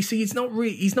you see he's not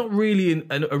really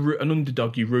an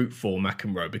underdog you root for,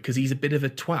 McEnroe, because he's a bit of a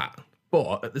twat,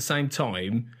 but at the same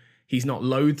time he's not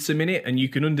loathsome in it, and you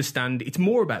can understand it's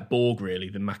more about Borg really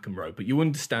than McEnroe, but you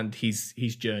understand his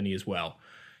journey as well.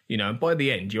 And by the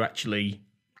end you actually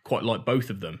quite like both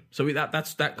of them. So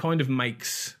that kind of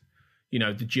makes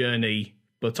the journey,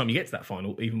 by the time you get to that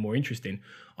final, even more interesting.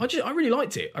 I really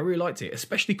liked it.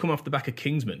 Especially come off the back of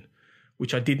Kingsman,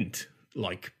 which I didn't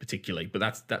like particularly, but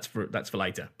that's for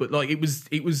later. But it was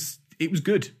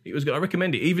good. It was good. I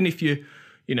recommend it, even if you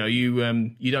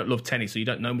don't love tennis or you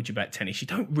don't know much about tennis. You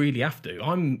don't really have to.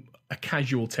 I'm a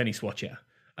casual tennis watcher,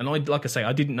 and I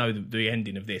didn't know the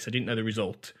ending of this. I didn't know the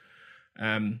result.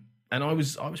 And I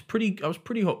was pretty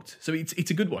hooked. So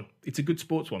it's a good one. It's a good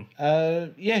sports one.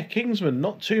 Kingsman,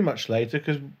 not too much later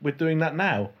because we're doing that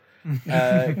now.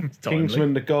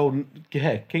 Kingsman the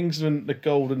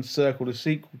Golden Circle, the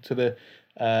sequel to the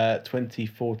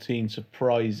 2014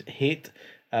 surprise hit,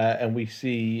 and we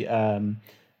see Taron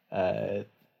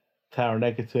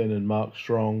Egerton and Mark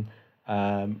Strong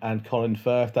and Colin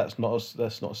Firth. That's not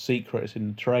a secret. It's in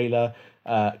the trailer.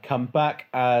 Come back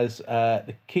as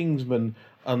the Kingsmen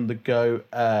undergo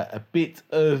a bit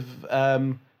of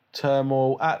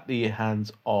turmoil at the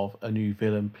hands of a new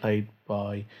villain played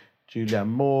by Julianne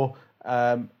Moore,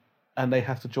 and they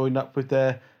have to join up with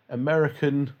their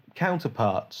American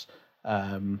counterparts,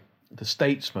 the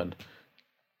Statesmen.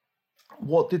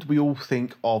 What did we all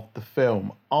think of the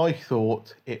film? I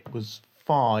thought it was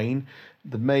fine.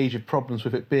 The major problems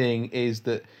with it being is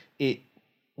that it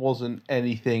wasn't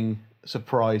anything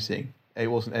surprising. It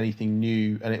wasn't anything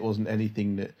new, and it wasn't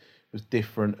anything that was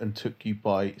different and took you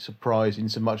by surprise in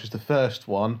so much as the first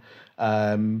one.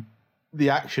 The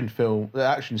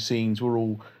action scenes were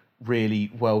all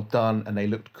really well done, and they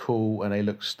looked cool, and they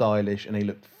looked stylish, and they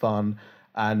looked fun.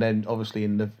 And then obviously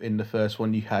in the first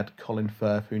one you had Colin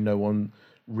Firth, who no one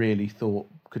really thought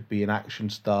could be an action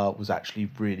star, was actually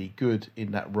really good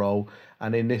in that role.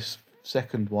 And in this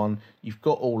second one, you've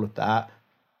got all of that,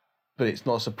 but it's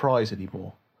not a surprise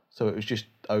anymore. So it was just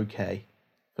okay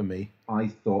for me. I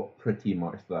thought pretty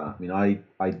much that. I mean,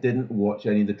 I didn't watch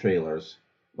any of the trailers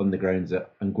on the grounds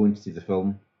that I'm going to see the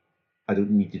film. I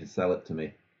don't need you to sell it to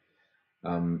me.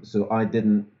 So I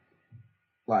didn't.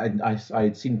 I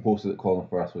had seen posters that Colin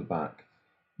Firth was back,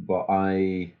 but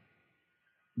I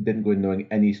didn't go in knowing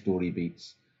any story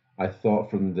beats. I thought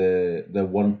from the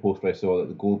one poster I saw that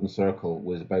the Golden Circle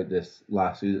was about this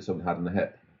lasso that someone had on the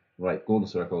hip. Right, Golden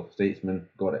Circle, Statesman,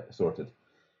 got it, sorted.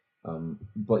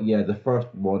 But yeah, the first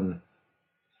one,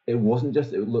 it wasn't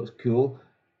just it looked cool.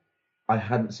 I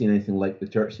hadn't seen anything like the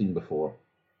church scene before.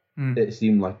 It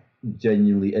seemed like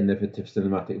genuinely innovative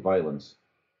cinematic violence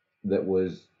that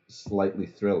was slightly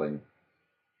thrilling.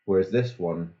 Whereas this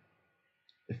one,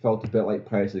 it felt a bit like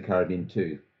Pirates of the Caribbean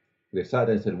 2. They sat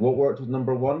down and said, what worked with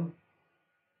number 1?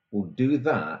 We'll do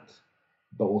that,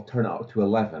 but we'll turn it up to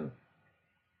 11.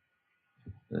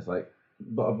 And it's like,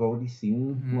 but I've already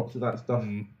seen lots of that stuff.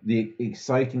 The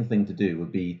exciting thing to do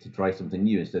would be to try something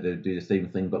new instead of do the same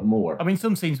thing but more. I mean,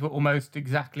 some scenes were almost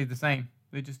exactly the same.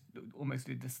 They just almost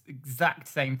did this exact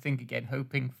same thing again,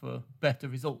 hoping for better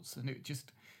results, and it just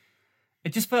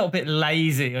felt a bit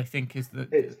lazy, I think, is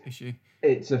the issue.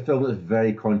 It's a film that's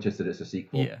very conscious that it's a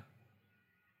sequel. Yeah.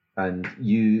 And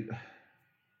you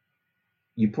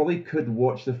probably could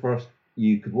watch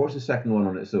you could watch the second one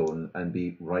on its own and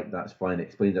be, right, that's fine, it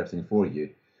explains everything for you.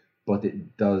 But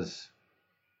it does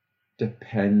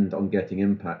depend on getting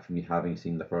impact from you having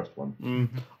seen the first one.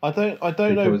 I don't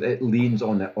know. Because it leans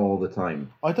on it all the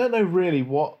time. I don't know really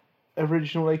what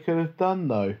original they could have done,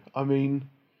 though. I mean...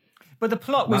 But the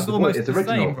plot was almost it's the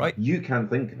original. same, right? You can't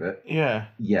think of it. Yeah.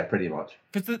 Yeah, pretty much.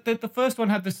 Because the first one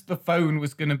had the phone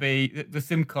was going to be... The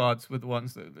SIM cards were the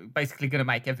ones that were basically going to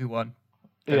make everyone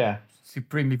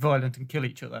supremely violent and kill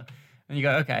each other. And you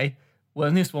go, okay, well,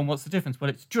 in this one, what's the difference? Well,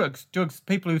 it's drugs.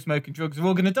 People who are smoking drugs are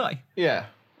all going to die. Yeah.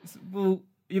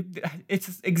 It's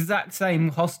the exact same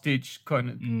hostage kind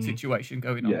of situation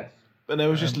going on. Yes. But there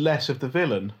was just less of the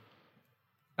villain.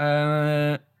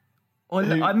 I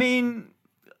mean,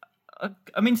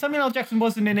 Samuel L. Jackson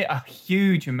wasn't in it a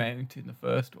huge amount in the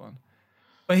first one,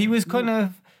 but he was kind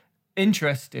of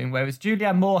interesting, whereas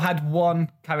Julianne Moore had one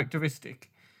characteristic.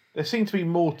 There seemed to be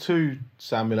more to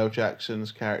Samuel L.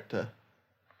 Jackson's character.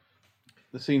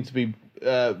 There seemed to be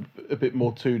a bit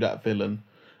more to that villain.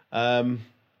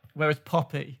 Whereas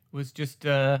Poppy was just...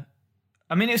 I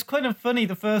mean, it's kind of funny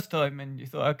the first time, and you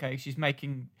thought, okay, she's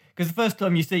making... Because the first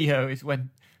time you see her is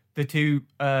when the two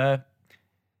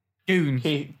goons...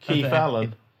 Keith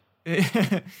Allen.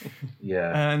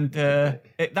 Yeah. And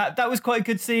that was quite a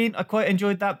good scene. I quite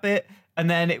enjoyed that bit. And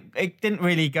then it didn't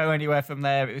really go anywhere from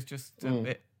there. It was just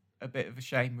a bit of a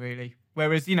shame, really.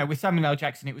 Whereas, with Samuel L.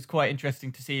 Jackson, it was quite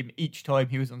interesting to see him each time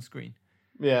he was on screen.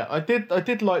 Yeah, I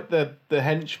did like the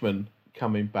henchman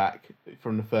coming back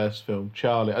from the first film,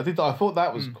 Charlie. I thought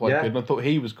that was quite good, and I thought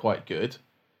he was quite good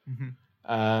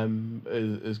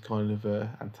as kind of an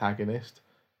antagonist.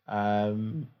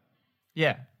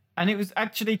 Yeah, and it was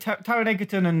actually Taron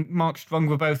Egerton and Mark Strong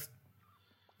were both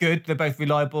good. They're both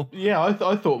reliable. Yeah,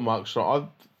 I thought Mark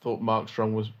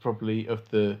Strong was probably of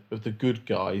the good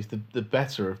guys, the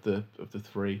better of the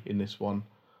three in this one.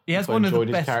 He has one of the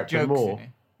best jokes. More.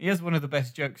 He has one of the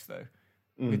best jokes though,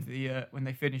 with the when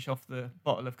they finish off the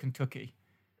bottle of Kentucky.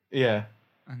 Yeah,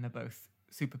 and they're both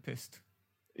super pissed.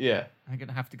 Yeah. I'm going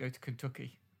to have to go to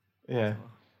Kentucky. Yeah.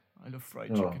 I love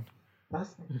fried chicken. That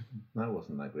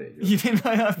wasn't that great. You didn't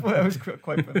know that? That was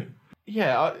quite funny.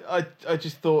 Yeah, I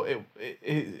just thought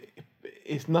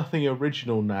it's nothing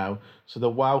original now. So the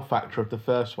wow factor of the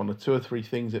first one, the 2 or 3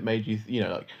 things that made you,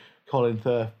 like Colin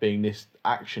Firth being this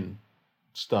action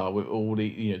star with all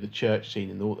the, the church scene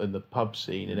and the pub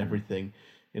scene and everything.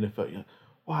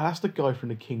 Wow, that's the guy from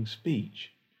The King's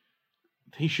Speech.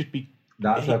 He should be.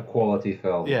 That's a quality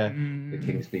film. Yeah, The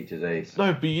King's Speech is ace.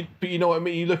 No, but you know what I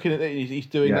mean. You're looking at it, and he's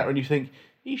doing that, and you think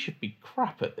he should be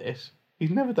crap at this. He's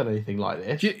never done anything like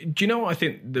this. Do you know what I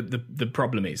think the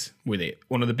problem is with it?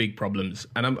 One of the big problems,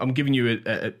 and I'm giving you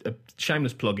a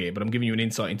shameless plug here, but I'm giving you an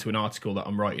insight into an article that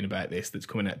I'm writing about this that's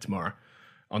coming out tomorrow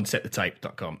on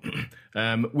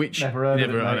setthetape.com, which never heard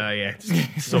of it, I know, yeah,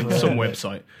 some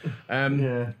website.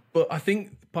 But I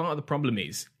think part of the problem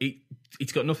is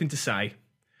it's got nothing to say.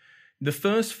 The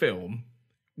first film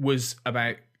was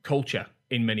about culture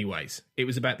in many ways. It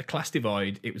was about the class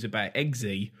divide. It was about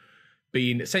Eggsy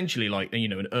being essentially like,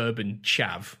 an urban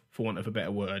chav, for want of a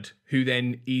better word, who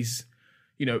then is,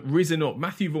 risen up.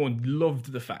 Matthew Vaughn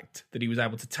loved the fact that he was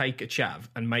able to take a chav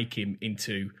and make him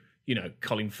into,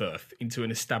 Colin Firth, into an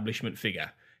establishment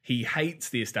figure. He hates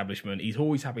the establishment. He's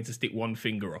always happy to stick one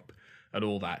finger up at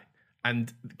all that.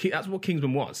 And that's what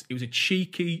Kingsman was. It was a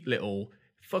cheeky little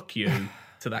fuck you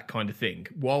to that kind of thing,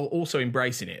 while also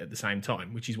embracing it at the same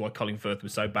time, which is why Colin Firth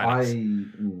was so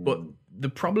badass. But the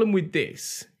problem with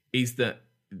this is that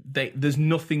there's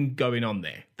nothing going on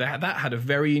there. That had a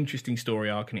very interesting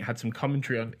story arc, and it had some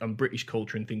commentary on British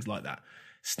culture and things like that.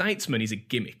 Statesman is a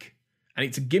gimmick, and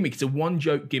it's a gimmick. It's a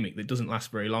one-joke gimmick that doesn't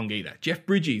last very long either. Jeff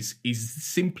Bridges is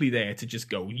simply there to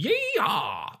just go,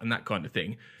 yee-haw, and that kind of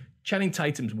thing. Channing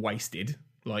Tatum's wasted,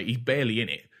 like he's barely in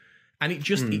it. And it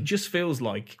just feels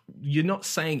like you're not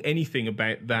saying anything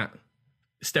about that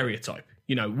stereotype.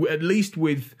 At least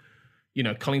with,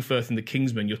 Colin Firth and the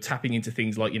Kingsman, you're tapping into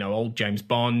things like, old James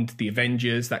Bond, the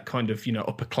Avengers, that kind of,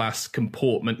 upper class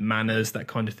comportment, manners, that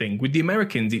kind of thing. With the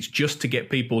Americans, it's just to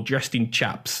get people dressed in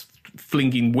chaps,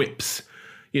 flinging whips.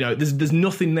 There's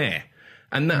nothing there.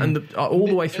 And all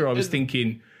the way through, I was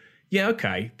thinking, yeah,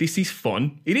 okay, this is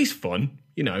fun. It is fun.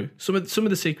 Some of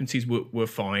the sequences were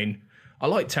fine. I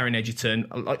like Taron Egerton.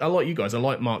 I like you guys. I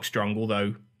like Mark Strong,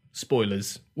 although,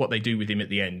 spoilers, what they do with him at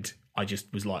the end, I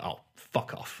just was like, oh,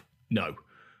 fuck off. No.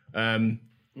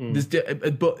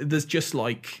 There's just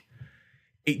like,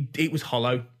 it was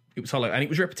hollow. It was hollow. And it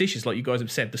was repetitious, like you guys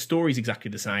have said. The story's exactly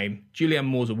the same. Julianne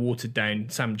Moore's a watered down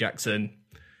Sam Jackson.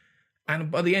 And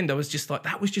by the end, I was just like,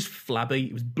 that was just flabby.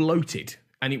 It was bloated.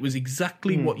 And it was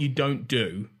exactly what you don't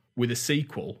do with a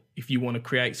sequel if you want to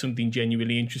create something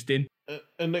genuinely interesting.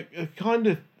 And the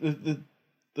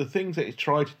things that it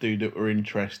tried to do that were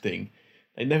interesting,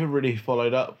 they never really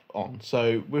followed up on.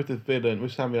 So with the villain,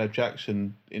 with Samuel L.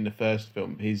 Jackson in the first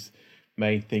film, his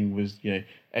main thing was,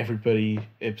 everybody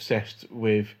obsessed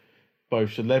with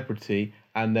both celebrity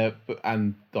and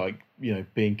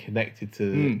being connected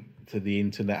to the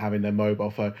internet, having their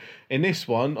mobile phone. In this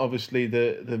one, obviously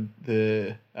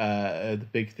the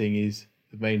big thing is,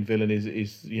 the main villain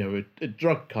is a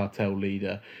drug cartel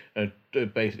leader,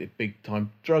 basically a big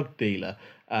time drug dealer,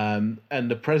 and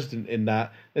the president in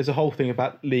that. There's a whole thing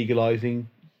about legalizing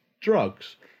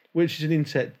drugs, which is an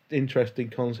interesting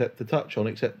concept to touch on.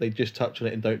 Except they just touch on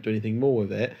it and don't do anything more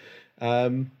with it.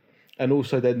 And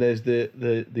also then there's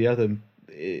the other,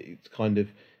 it's kind of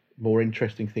more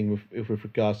interesting thing with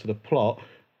regards to the plot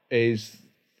is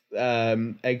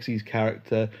Eggsy's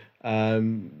character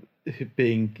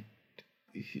being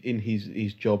in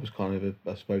his job as kind of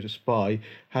a spy,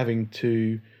 having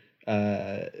to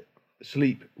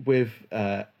sleep with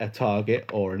a target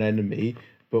or an enemy,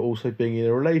 but also being in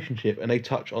a relationship, and they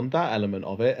touch on that element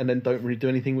of it, and then don't really do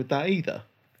anything with that either.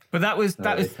 But that was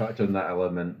they touched on that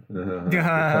element.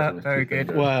 Very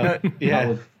good. Well,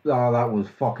 yeah, that was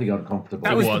fucking uncomfortable.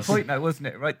 That was the point, though, wasn't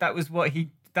it? Right, that was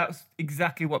that's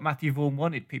exactly what Matthew Vaughn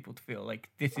wanted people to feel like.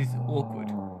 This is awkward.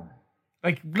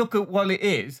 Like, look at what it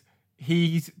is.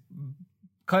 He's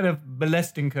kind of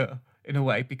molesting her in a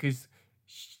way because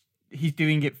he's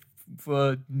doing it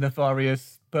for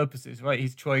nefarious purposes, right?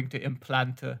 He's trying to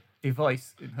implant a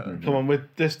device in her. Come on, we're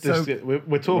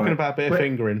talking about a bit of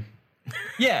fingering.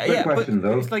 Yeah, Quick question,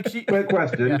 though. It's like Quick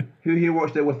question. Yeah. Who here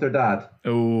watched it with their dad?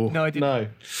 Oh. No, I didn't. No.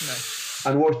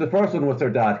 And watched the first one with their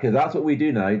dad, because that's what we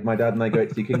do now. My dad and I go out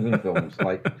to see Kingsman films.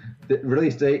 Like, the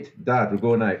release date, Dad, we're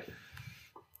going out.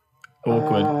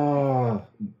 Awkward.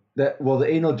 The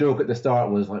anal joke at the start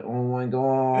was like, oh my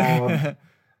God.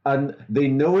 And they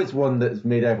know it's one that's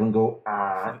made everyone go,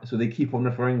 ah. So they keep on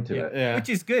referring to it. Yeah. Which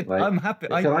is good. Like, I'm happy.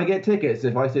 Can I get tickets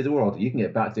if I save the world? You can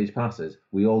get backstage passes.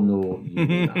 We all know you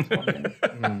mean that's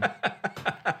fucking...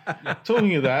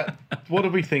 Talking of that, what do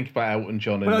we think about Elton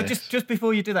John in Well, this? just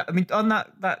before you do that, I mean, on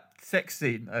that sex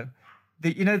scene though,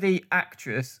 the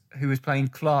actress who was playing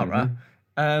Clara,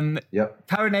 Yep.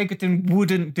 Taron Egerton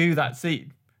wouldn't do that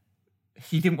scene.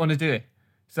 He didn't want to do it,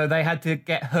 so they had to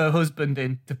get her husband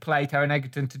in to play Taron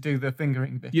Egerton to do the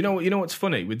fingering bit. You know what's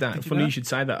funny with that? Funny know? you should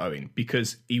say that, Owen,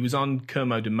 because he was on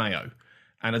Kermode and Mayo,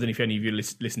 and I don't know if any of you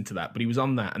listened to that, but he was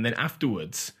on that, and then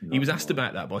afterwards he was asked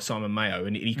about that by Simon Mayo,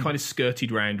 and he kind of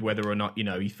skirted round whether or not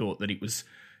he thought that it was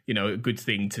a good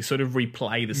thing to sort of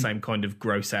replay the same kind of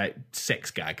gross out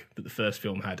sex gag that the first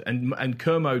film had, and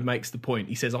Kermode makes the point.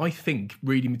 He says, I think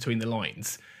reading between the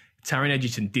lines, Taron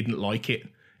Egerton didn't like it,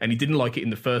 and he didn't like it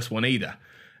in the first one either.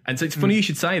 And so it's funny you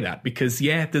should say that, because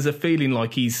there's a feeling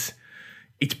like it's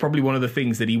probably one of the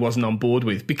things that he wasn't on board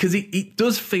with, because it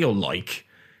does feel like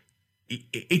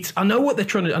I know what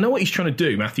he's trying to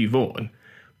do, Matthew Vaughn,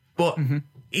 but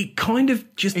it kind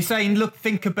of just... He's saying, look,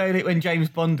 think about it when James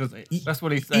Bond does it. That's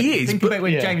what he's saying. He is, think about it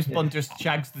when James Bond just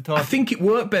shags the target. I think it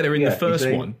worked better in the first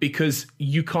one, because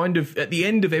you kind of, at the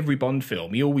end of every Bond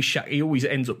film, he always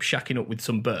ends up shacking up with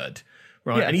some bird,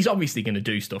 right? Yeah. And he's obviously going to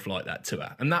do stuff like that to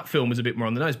her. And that film was a bit more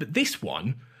on the nose. But this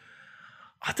one,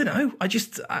 I don't know.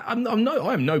 I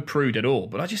am no prude at all,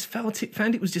 but I just found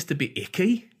it was just a bit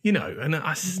icky, and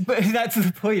But that's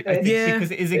the point. I think,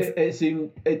 because it is.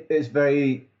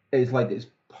 It's like it's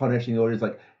punishing, or it's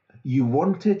like, you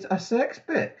wanted a sex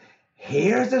bit.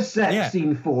 Here's a sex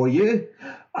scene for you.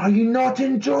 Are you not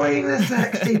enjoying the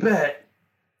sexy bit?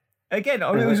 Again,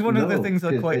 it was one of the things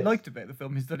I quite liked about the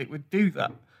film, is that it would do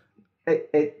that.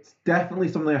 It's definitely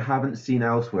something I haven't seen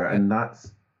elsewhere, and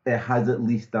it has at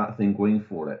least that thing going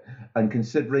for it. And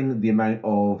considering the amount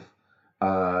of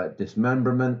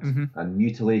dismemberment and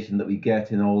mutilation that we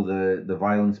get in all the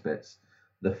violence bits,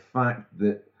 the fact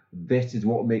that this is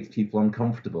what makes people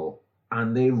uncomfortable,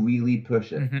 and they really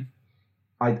push it,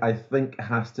 I think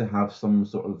has to have some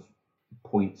sort of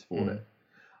points for it.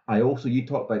 You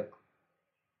talked about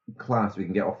class, we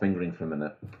can get off fingering for a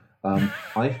minute.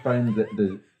 I found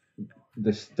that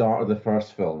the start of the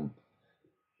first film,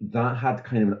 that had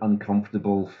kind of an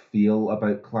uncomfortable feel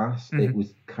about class. It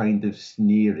was kind of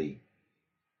sneery.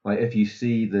 Like, if you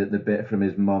see the bit from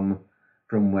his mum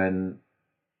from when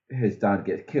his dad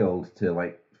gets killed to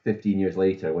like 15 years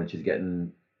later, when she's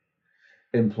getting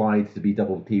implied to be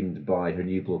double teamed by her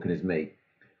new bloke and his mate,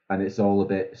 and it's all a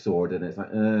bit sordid, and it's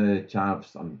like,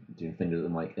 chavs, I'm doing fingers at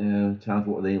them like, chavs,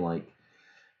 what are they like?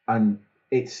 And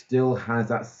it still has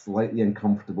that slightly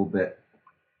uncomfortable bit.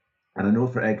 And I know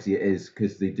for Eggsy it is,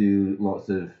 because they do lots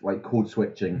of like code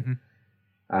switching,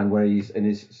 and where he's in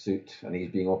his suit and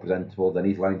he's being all presentable, then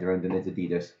he's lounging around in his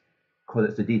Adidas, because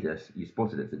it's Adidas, you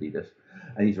spotted it's Adidas,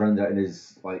 and he's running out in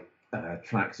his like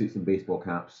tracksuits and baseball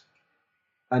caps,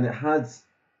 and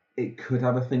it could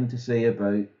have a thing to say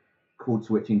about code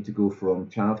switching to go from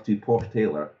Chav to Posh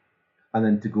Taylor, and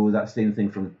then to go that same thing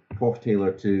from Posh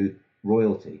Taylor to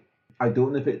royalty. I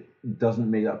don't know if it doesn't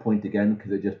make that point again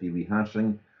because it'd just be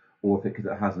rehashing, or if it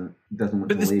because it doesn't want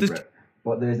to belabor it.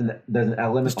 But there's an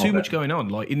element. There's too much going on.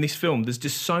 Like in this film, there's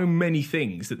just so many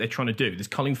things that they're trying to do. There's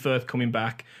Colin Firth coming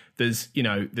back. There's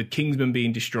the Kingsman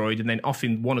being destroyed, and then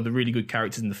often one of the really good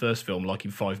characters in the first film, like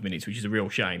in 5 minutes, which is a real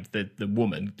shame. The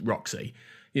woman Roxy.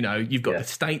 You've got the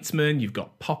statesman, you've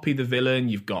got Poppy the villain,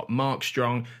 you've got Mark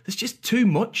Strong. There's just too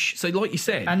much. So, like you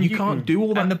said, and you can't do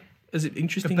all that. Is it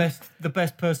interesting? The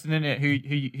best person in it who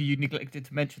you neglected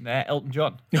to mention there, Elton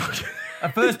John.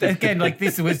 At first, again, like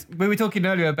we were talking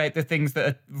earlier about the things that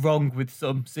are wrong with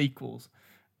some sequels,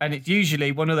 and it's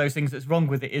usually one of those things that's wrong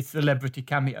with it is celebrity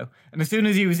cameo. And as soon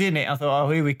as he was in it, I thought, oh,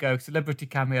 here we go, celebrity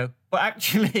cameo. But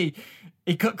actually,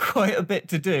 he got quite a bit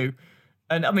to do,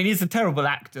 and I mean, he's a terrible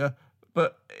actor,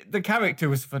 but the character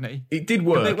was funny. It did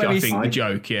work, I think. The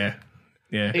joke, yeah.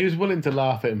 He was willing to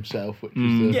laugh at himself, which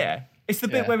was It's the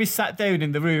bit where he sat down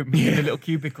in the room in the little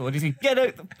cubicle and he's like, get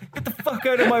the fuck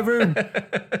out of my room.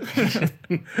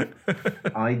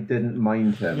 I didn't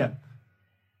mind him. Yeah.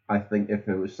 I think if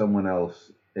it was someone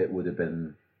else, it would have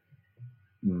been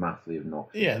massively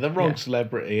obnoxious. Yeah, the wrong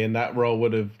celebrity in that role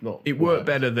would have not. It worked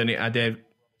better than it had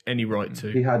any right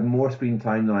to. He had more screen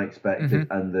time than I expected,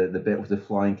 and the bit with the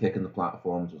flying kick in the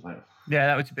platforms was like... Yeah,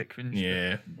 that was a bit cringe.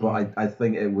 Yeah. But I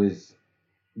think it was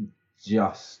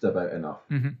just about enough.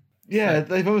 Yeah,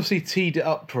 they've obviously teed it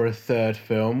up for a third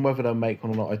film. Whether they'll make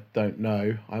one or not, I don't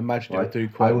know. I imagine it'll do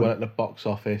quite well at the box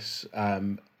office.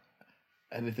 And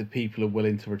if the people are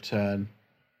willing to return,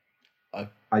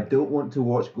 I don't want to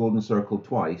watch Golden Circle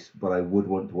twice, but I would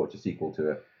want to watch a sequel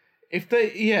to it.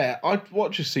 I'd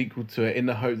watch a sequel to it in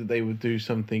the hope that they would do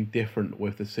something different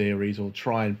with the series or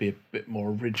try and be a bit more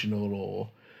original. Or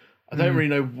I don't really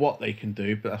know what they can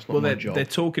do, but that's not my job. They're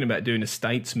talking about doing a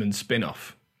Statesman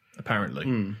spin-off,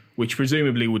 apparently, which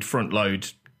presumably would front load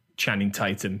Channing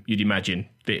Tatum. You'd imagine,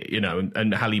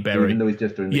 and Halle Berry. Even though he's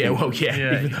just doing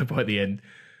even though by the end.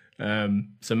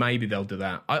 So maybe they'll do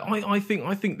that. I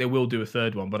think they will do a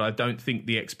third one, but I don't think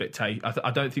the expectation.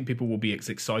 I don't think people will be as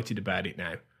excited about it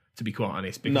now, to be quite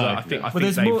honest. Because I think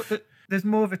there's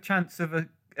more of a chance of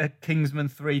a Kingsman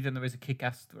 3 than there is a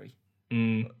Kick-Ass 3.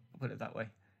 Put it that way.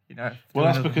 Well,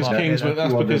 that's because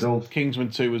Kingsman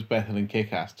 2 was better than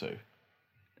Kick-Ass 2.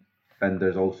 And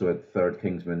there's also a third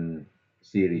Kingsman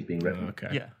series being written. Okay.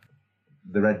 Yeah.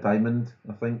 The Red Diamond,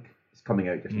 I think. It's coming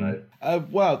out just now.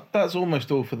 Well, that's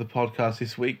almost all for the podcast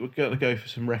this week. We're going to go for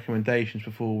some recommendations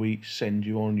before we send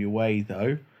you on your way,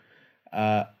 though.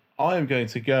 I am going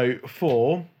to go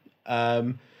for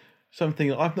something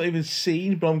that I've not even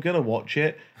seen, but I'm going to watch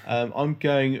it. I'm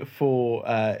going for,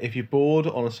 if you're bored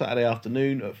on a Saturday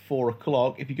afternoon at 4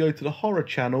 o'clock, if you go to the Horror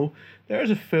Channel, there is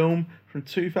a film from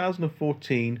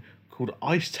 2014 called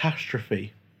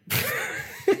Ice-Tastrophe.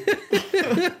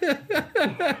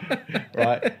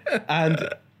 Right, and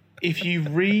if you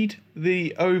read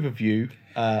the overview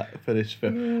for this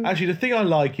film, actually the thing I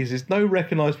like is there's no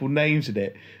recognisable names in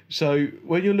it. So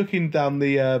when you're looking down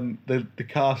the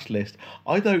cast list,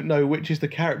 I don't know which is the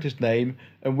character's name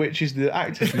and which is the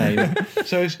actor's name.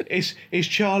 So is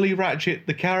Charlie Ratchet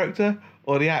the character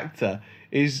or the actor?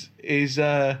 Is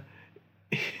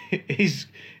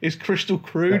Crystal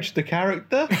Crouch the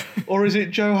character, or is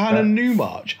it Johanna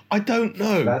Newmarch? I don't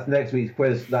know. That's next week's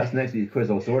quiz.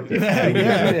 All sorted.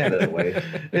 Yeah.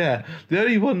 The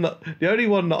only one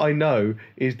that I know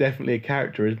is definitely a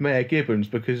character is Mayor Gibbons,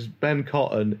 because Ben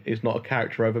Cotton is not a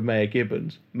character over Mayor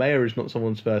Gibbons. Mayor is not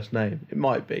someone's first name. It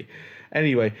might be.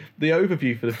 Anyway, the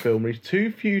overview for the film is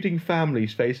two feuding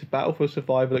families face a battle for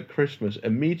survival at Christmas. A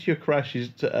meteor crashes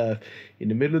to Earth in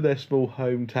the middle of their small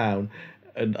hometown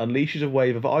and unleashes a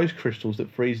wave of ice crystals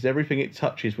that freezes everything it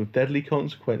touches, with deadly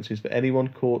consequences for anyone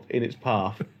caught in its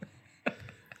path.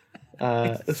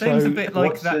 It seems a bit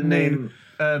like that new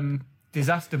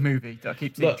disaster movie that I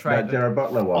keep seeing trailers. That Gerard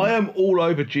Butler one. I am all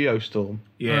over Geostorm.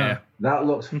 Yeah. That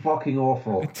looks fucking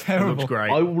awful. Terrible. It looks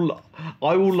great.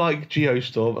 I will like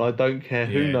Geostorm, and I don't care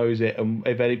who knows it, and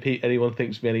if anyone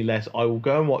thinks me any less, I will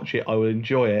go and watch it, I will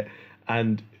enjoy it,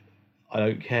 and I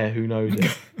don't care who knows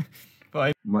it.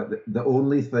 The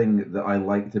only thing that I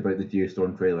liked about the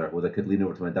Geostorm trailer was I could lean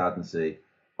over to my dad and say,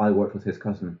 I worked with his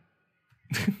cousin.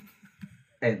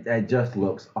 It just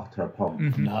looks utter pump.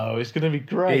 Mm-hmm. No, it's going to be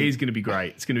great. It is going to be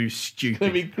great. It's going to be stupid. It's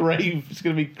going to be great. It's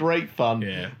going to be great fun.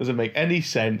 Yeah. Doesn't make any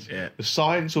sense. Yeah. The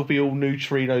science will be all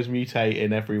neutrinos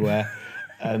mutating everywhere,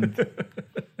 and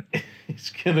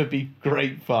it's going to be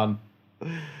great fun.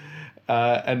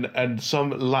 And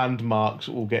some landmarks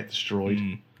will get destroyed.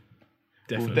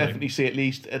 Definitely. We'll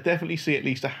definitely see at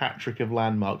least a hat trick of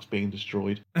landmarks being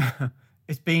destroyed.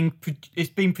 It's been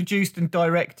produced and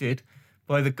directed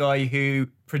by the guy who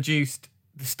produced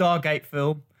the Stargate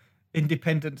film,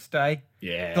 Independence Day,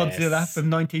 Godzilla from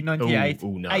 1998,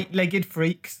 Ooh, no. Eight-Legged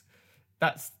Freaks.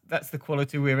 That's the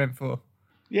quality we're in for.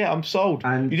 Yeah, I'm sold.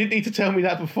 And you didn't need to tell me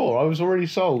that before. I was already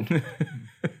sold.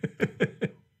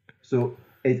 So,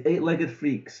 is Eight-Legged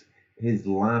Freaks his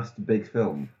last big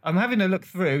film? I'm having a look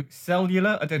through.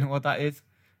 Cellular, I don't know what that is. Is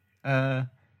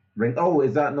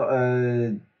that not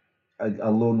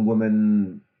a lone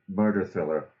woman murder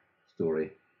thriller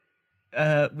story?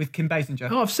 With Kim Basinger.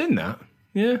 Oh, I've seen that.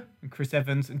 Yeah. And Chris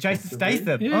Evans and Jason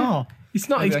Statham. Yeah. Oh. He's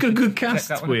got a good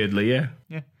cast, weirdly, yeah.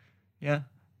 Yeah.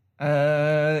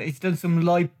 He's done some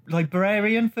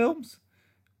librarian films.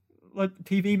 Like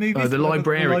TV movies. Oh, The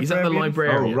Librarian. Is that The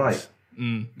Librarian? Oh, right.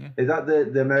 Yeah. Is that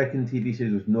the American TV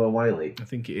series with Noah Wyle? I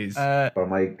think it is. Or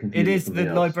am I confused? It is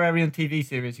the Librarian TV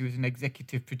series. He was an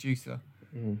executive producer.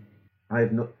 I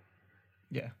have not.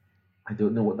 Yeah. I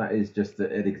don't know what that is. Just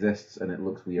that it exists and it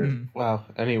looks weird. Wow.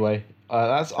 Anyway,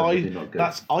 that's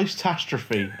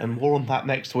Ice-Tastrophe, and more on that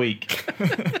next week.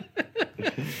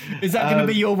 Is that going to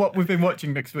be your what we've been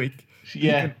watching next week?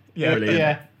 Yeah.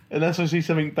 Yeah. Unless I see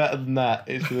something better than that,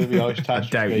 it's going to be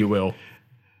Ice-Tastrophe. I doubt you will.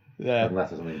 Yeah.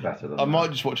 Unless there's something better than I that.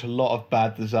 might just watch a lot of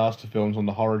bad disaster films on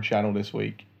the Horror Channel this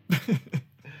week.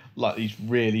 Like these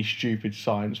really stupid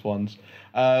science ones.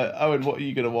 Owen, what are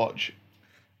you going to watch?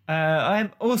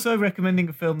 I'm also recommending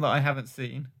a film that I haven't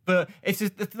seen, but it's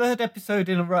the third episode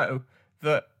in a row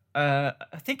that I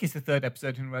think it's the third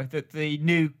episode in a row that the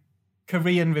new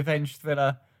Korean revenge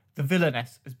thriller The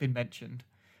Villainess has been mentioned.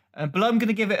 But I'm going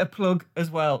to give it a plug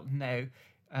as well now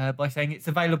by saying it's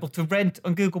available to rent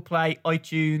on Google Play,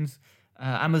 iTunes,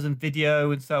 Amazon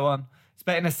Video, and so on. It's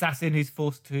about an assassin who's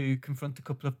forced to confront a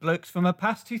couple of blokes from her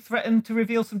past who threaten to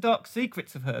reveal some dark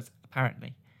secrets of hers,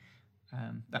 apparently.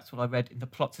 That's what I read in the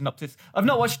plot synopsis. I've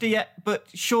not watched it yet, but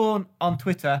Sean on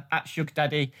Twitter,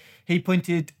 @ShugDaddy, he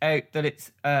pointed out that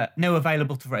it's now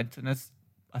available to rent. And as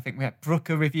I think we had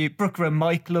Brooker review, Brooker and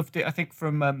Mike loved it, I think,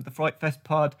 from the Fright Fest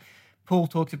pod. Paul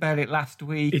talked about it last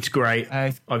week. It's great.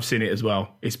 I've seen it as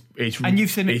well. It's and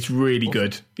you've seen it? It's really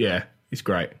good. Yeah, it's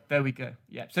great. There we go.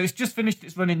 Yeah, so it's just finished.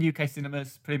 It's running UK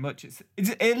cinemas pretty much. It's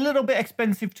a little bit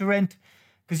expensive to rent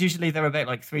because usually they're about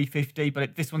like $3.50,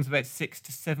 but this one's about £6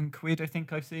 to £7. I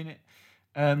think I've seen it.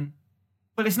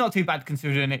 But it's not too bad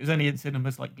considering it was only in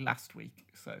cinemas like last week.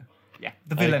 So yeah,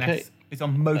 The Villainess is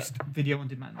on most video on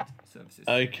demand services.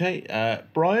 Okay,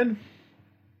 Brian.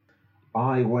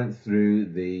 I went through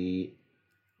the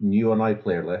new on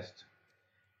iPlayer list,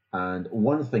 and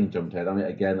one thing jumped out. I mean,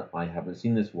 again, I haven't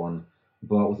seen this one,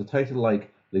 but with a title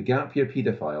like The Gap Year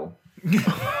Paedophile,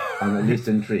 I'm at least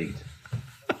intrigued.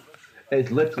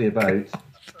 It's literally about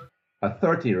a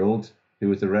 30-year-old who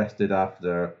was arrested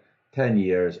after 10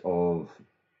 years of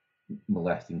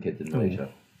molesting kids in Malaysia.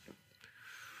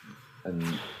 And,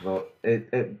 well,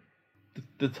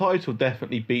 the title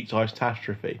definitely beats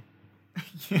Catastrophe.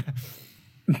 Yeah.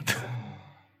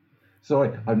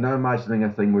 Sorry, I'm now imagining a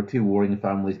thing where two warring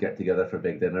families get together for a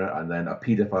big dinner and then a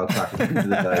paedophile crashes into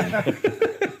the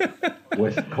town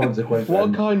with consequences.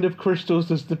 What kind of crystals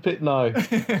does the pit know?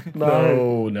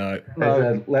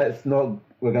 No. Let's not.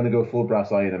 We're going to go full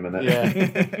brass eye in a minute.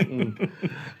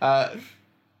 Yeah.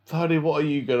 Tony, what are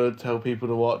you going to tell people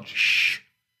to watch? Shh.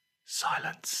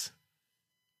 Silence.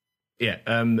 Yeah,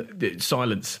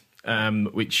 Silence.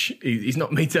 Which is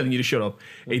not me telling you to shut up.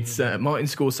 It's Martin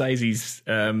Scorsese's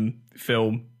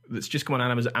film that's just come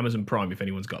on Amazon Prime, if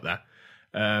anyone's got that,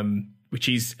 which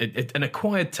is an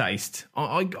acquired taste.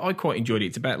 I quite enjoyed it.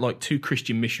 It's about like two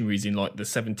Christian missionaries in like the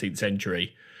 17th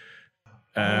century.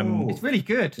 It's really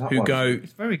good.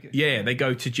 It's very good. Yeah, they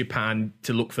go to Japan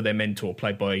to look for their mentor,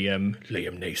 played by Liam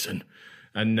Neeson,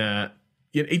 and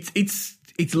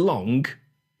it's long.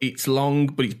 It's long,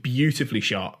 but it's beautifully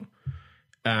shot.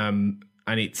 And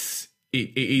it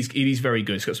is very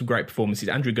good. It's got some great performances.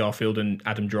 Andrew Garfield and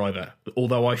Adam Driver.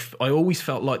 Although I always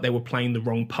felt like they were playing the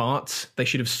wrong parts. They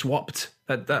should have swapped.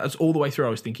 That's all the way through. I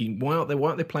was thinking, why aren't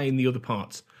they playing the other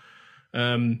parts?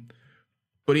 But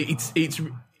it's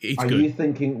good. Are you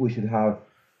thinking we should have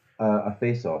a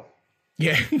face-off?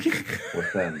 Yeah.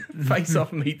 With them.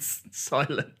 Face-off meets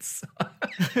Silence.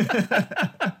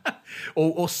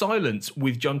 or Silence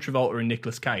with John Travolta and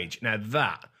Nicolas Cage. Now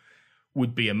that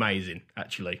would be amazing,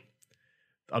 actually.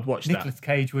 I'd watch that. Nicolas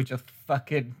Cage would just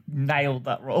fucking nailed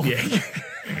that role. Yeah.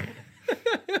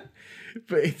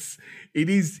 But it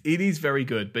is very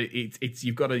good. But it's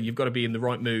you've got to be in the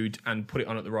right mood and put it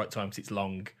on at the right time because it's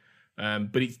long.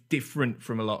 But it's different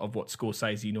from a lot of what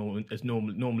Scorsese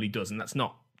normally does, and that's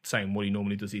not saying what he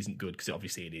normally does isn't good because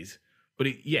obviously it is. But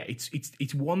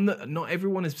it's one that not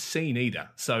everyone has seen either.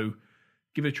 So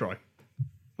give it a try.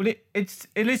 Well, it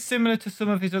is similar to some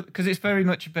of his other, because it's very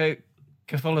much about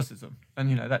Catholicism,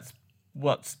 and that's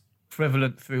what's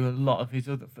prevalent through a lot of his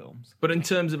other films. But in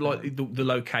terms of like the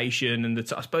location and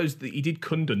I suppose he did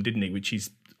Kundun, didn't he? Which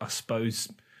is, I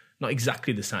suppose, not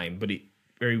exactly the same, but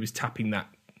where he was tapping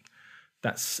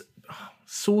that's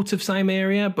sort of same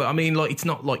area. But I mean, like it's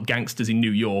not like gangsters in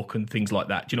New York and things like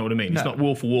that. Do you know what I mean? No. It's not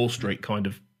Wolf of Wall Street kind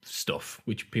of stuff,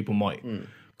 which people might.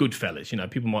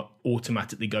 Goodfellas, people might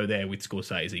automatically go there with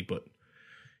Scorsese, but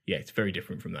yeah, it's very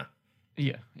different from that.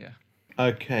 Yeah.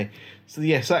 Okay, so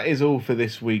yes, that is all for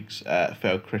this week's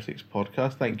Failed Critics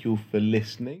podcast. Thank you all for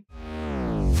listening.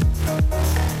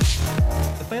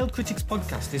 The Failed Critics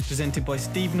podcast is presented by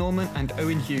Steve Norman and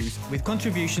Owen Hughes, with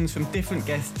contributions from different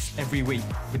guests every week,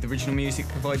 with original music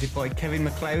provided by Kevin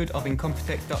MacLeod of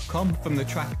Incompetech.com from the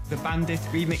track The Bandit,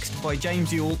 remixed by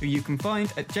James Yule, who you can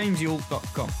find at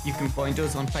jamesyule.com. You can find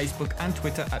us on Facebook and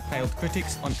Twitter at Failed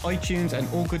Critics, on iTunes and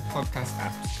all good podcast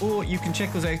apps, or you can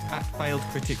check us out at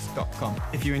failedcritics.com.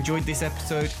 If you enjoyed this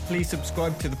episode, please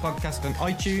subscribe to the podcast on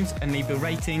iTunes and leave a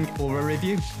rating or a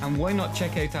review. And why not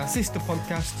check out our sister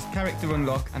podcasts, Character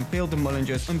Unlock and Field and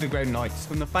Mullinger's Underground Nights,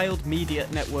 from the Failed Media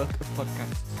network of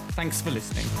podcasts. Thanks for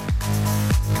listening.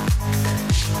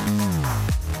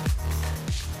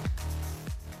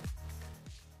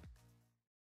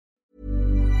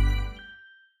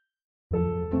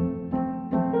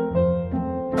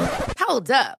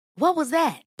 Hold up. What was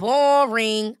that?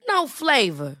 Boring. No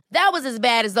flavor. That was as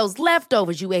bad as those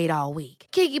leftovers you ate all week.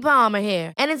 Keke Palmer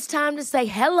here. And it's time to say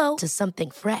hello to something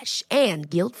fresh and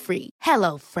guilt-free.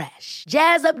 Hello Fresh.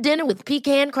 Jazz up dinner with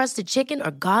pecan-crusted chicken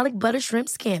or garlic butter shrimp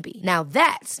scampi. Now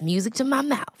that's music to my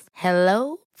mouth.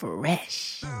 Hello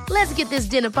Fresh. Let's get this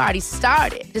dinner party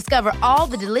started. Discover all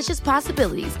the delicious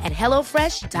possibilities at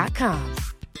HelloFresh.com.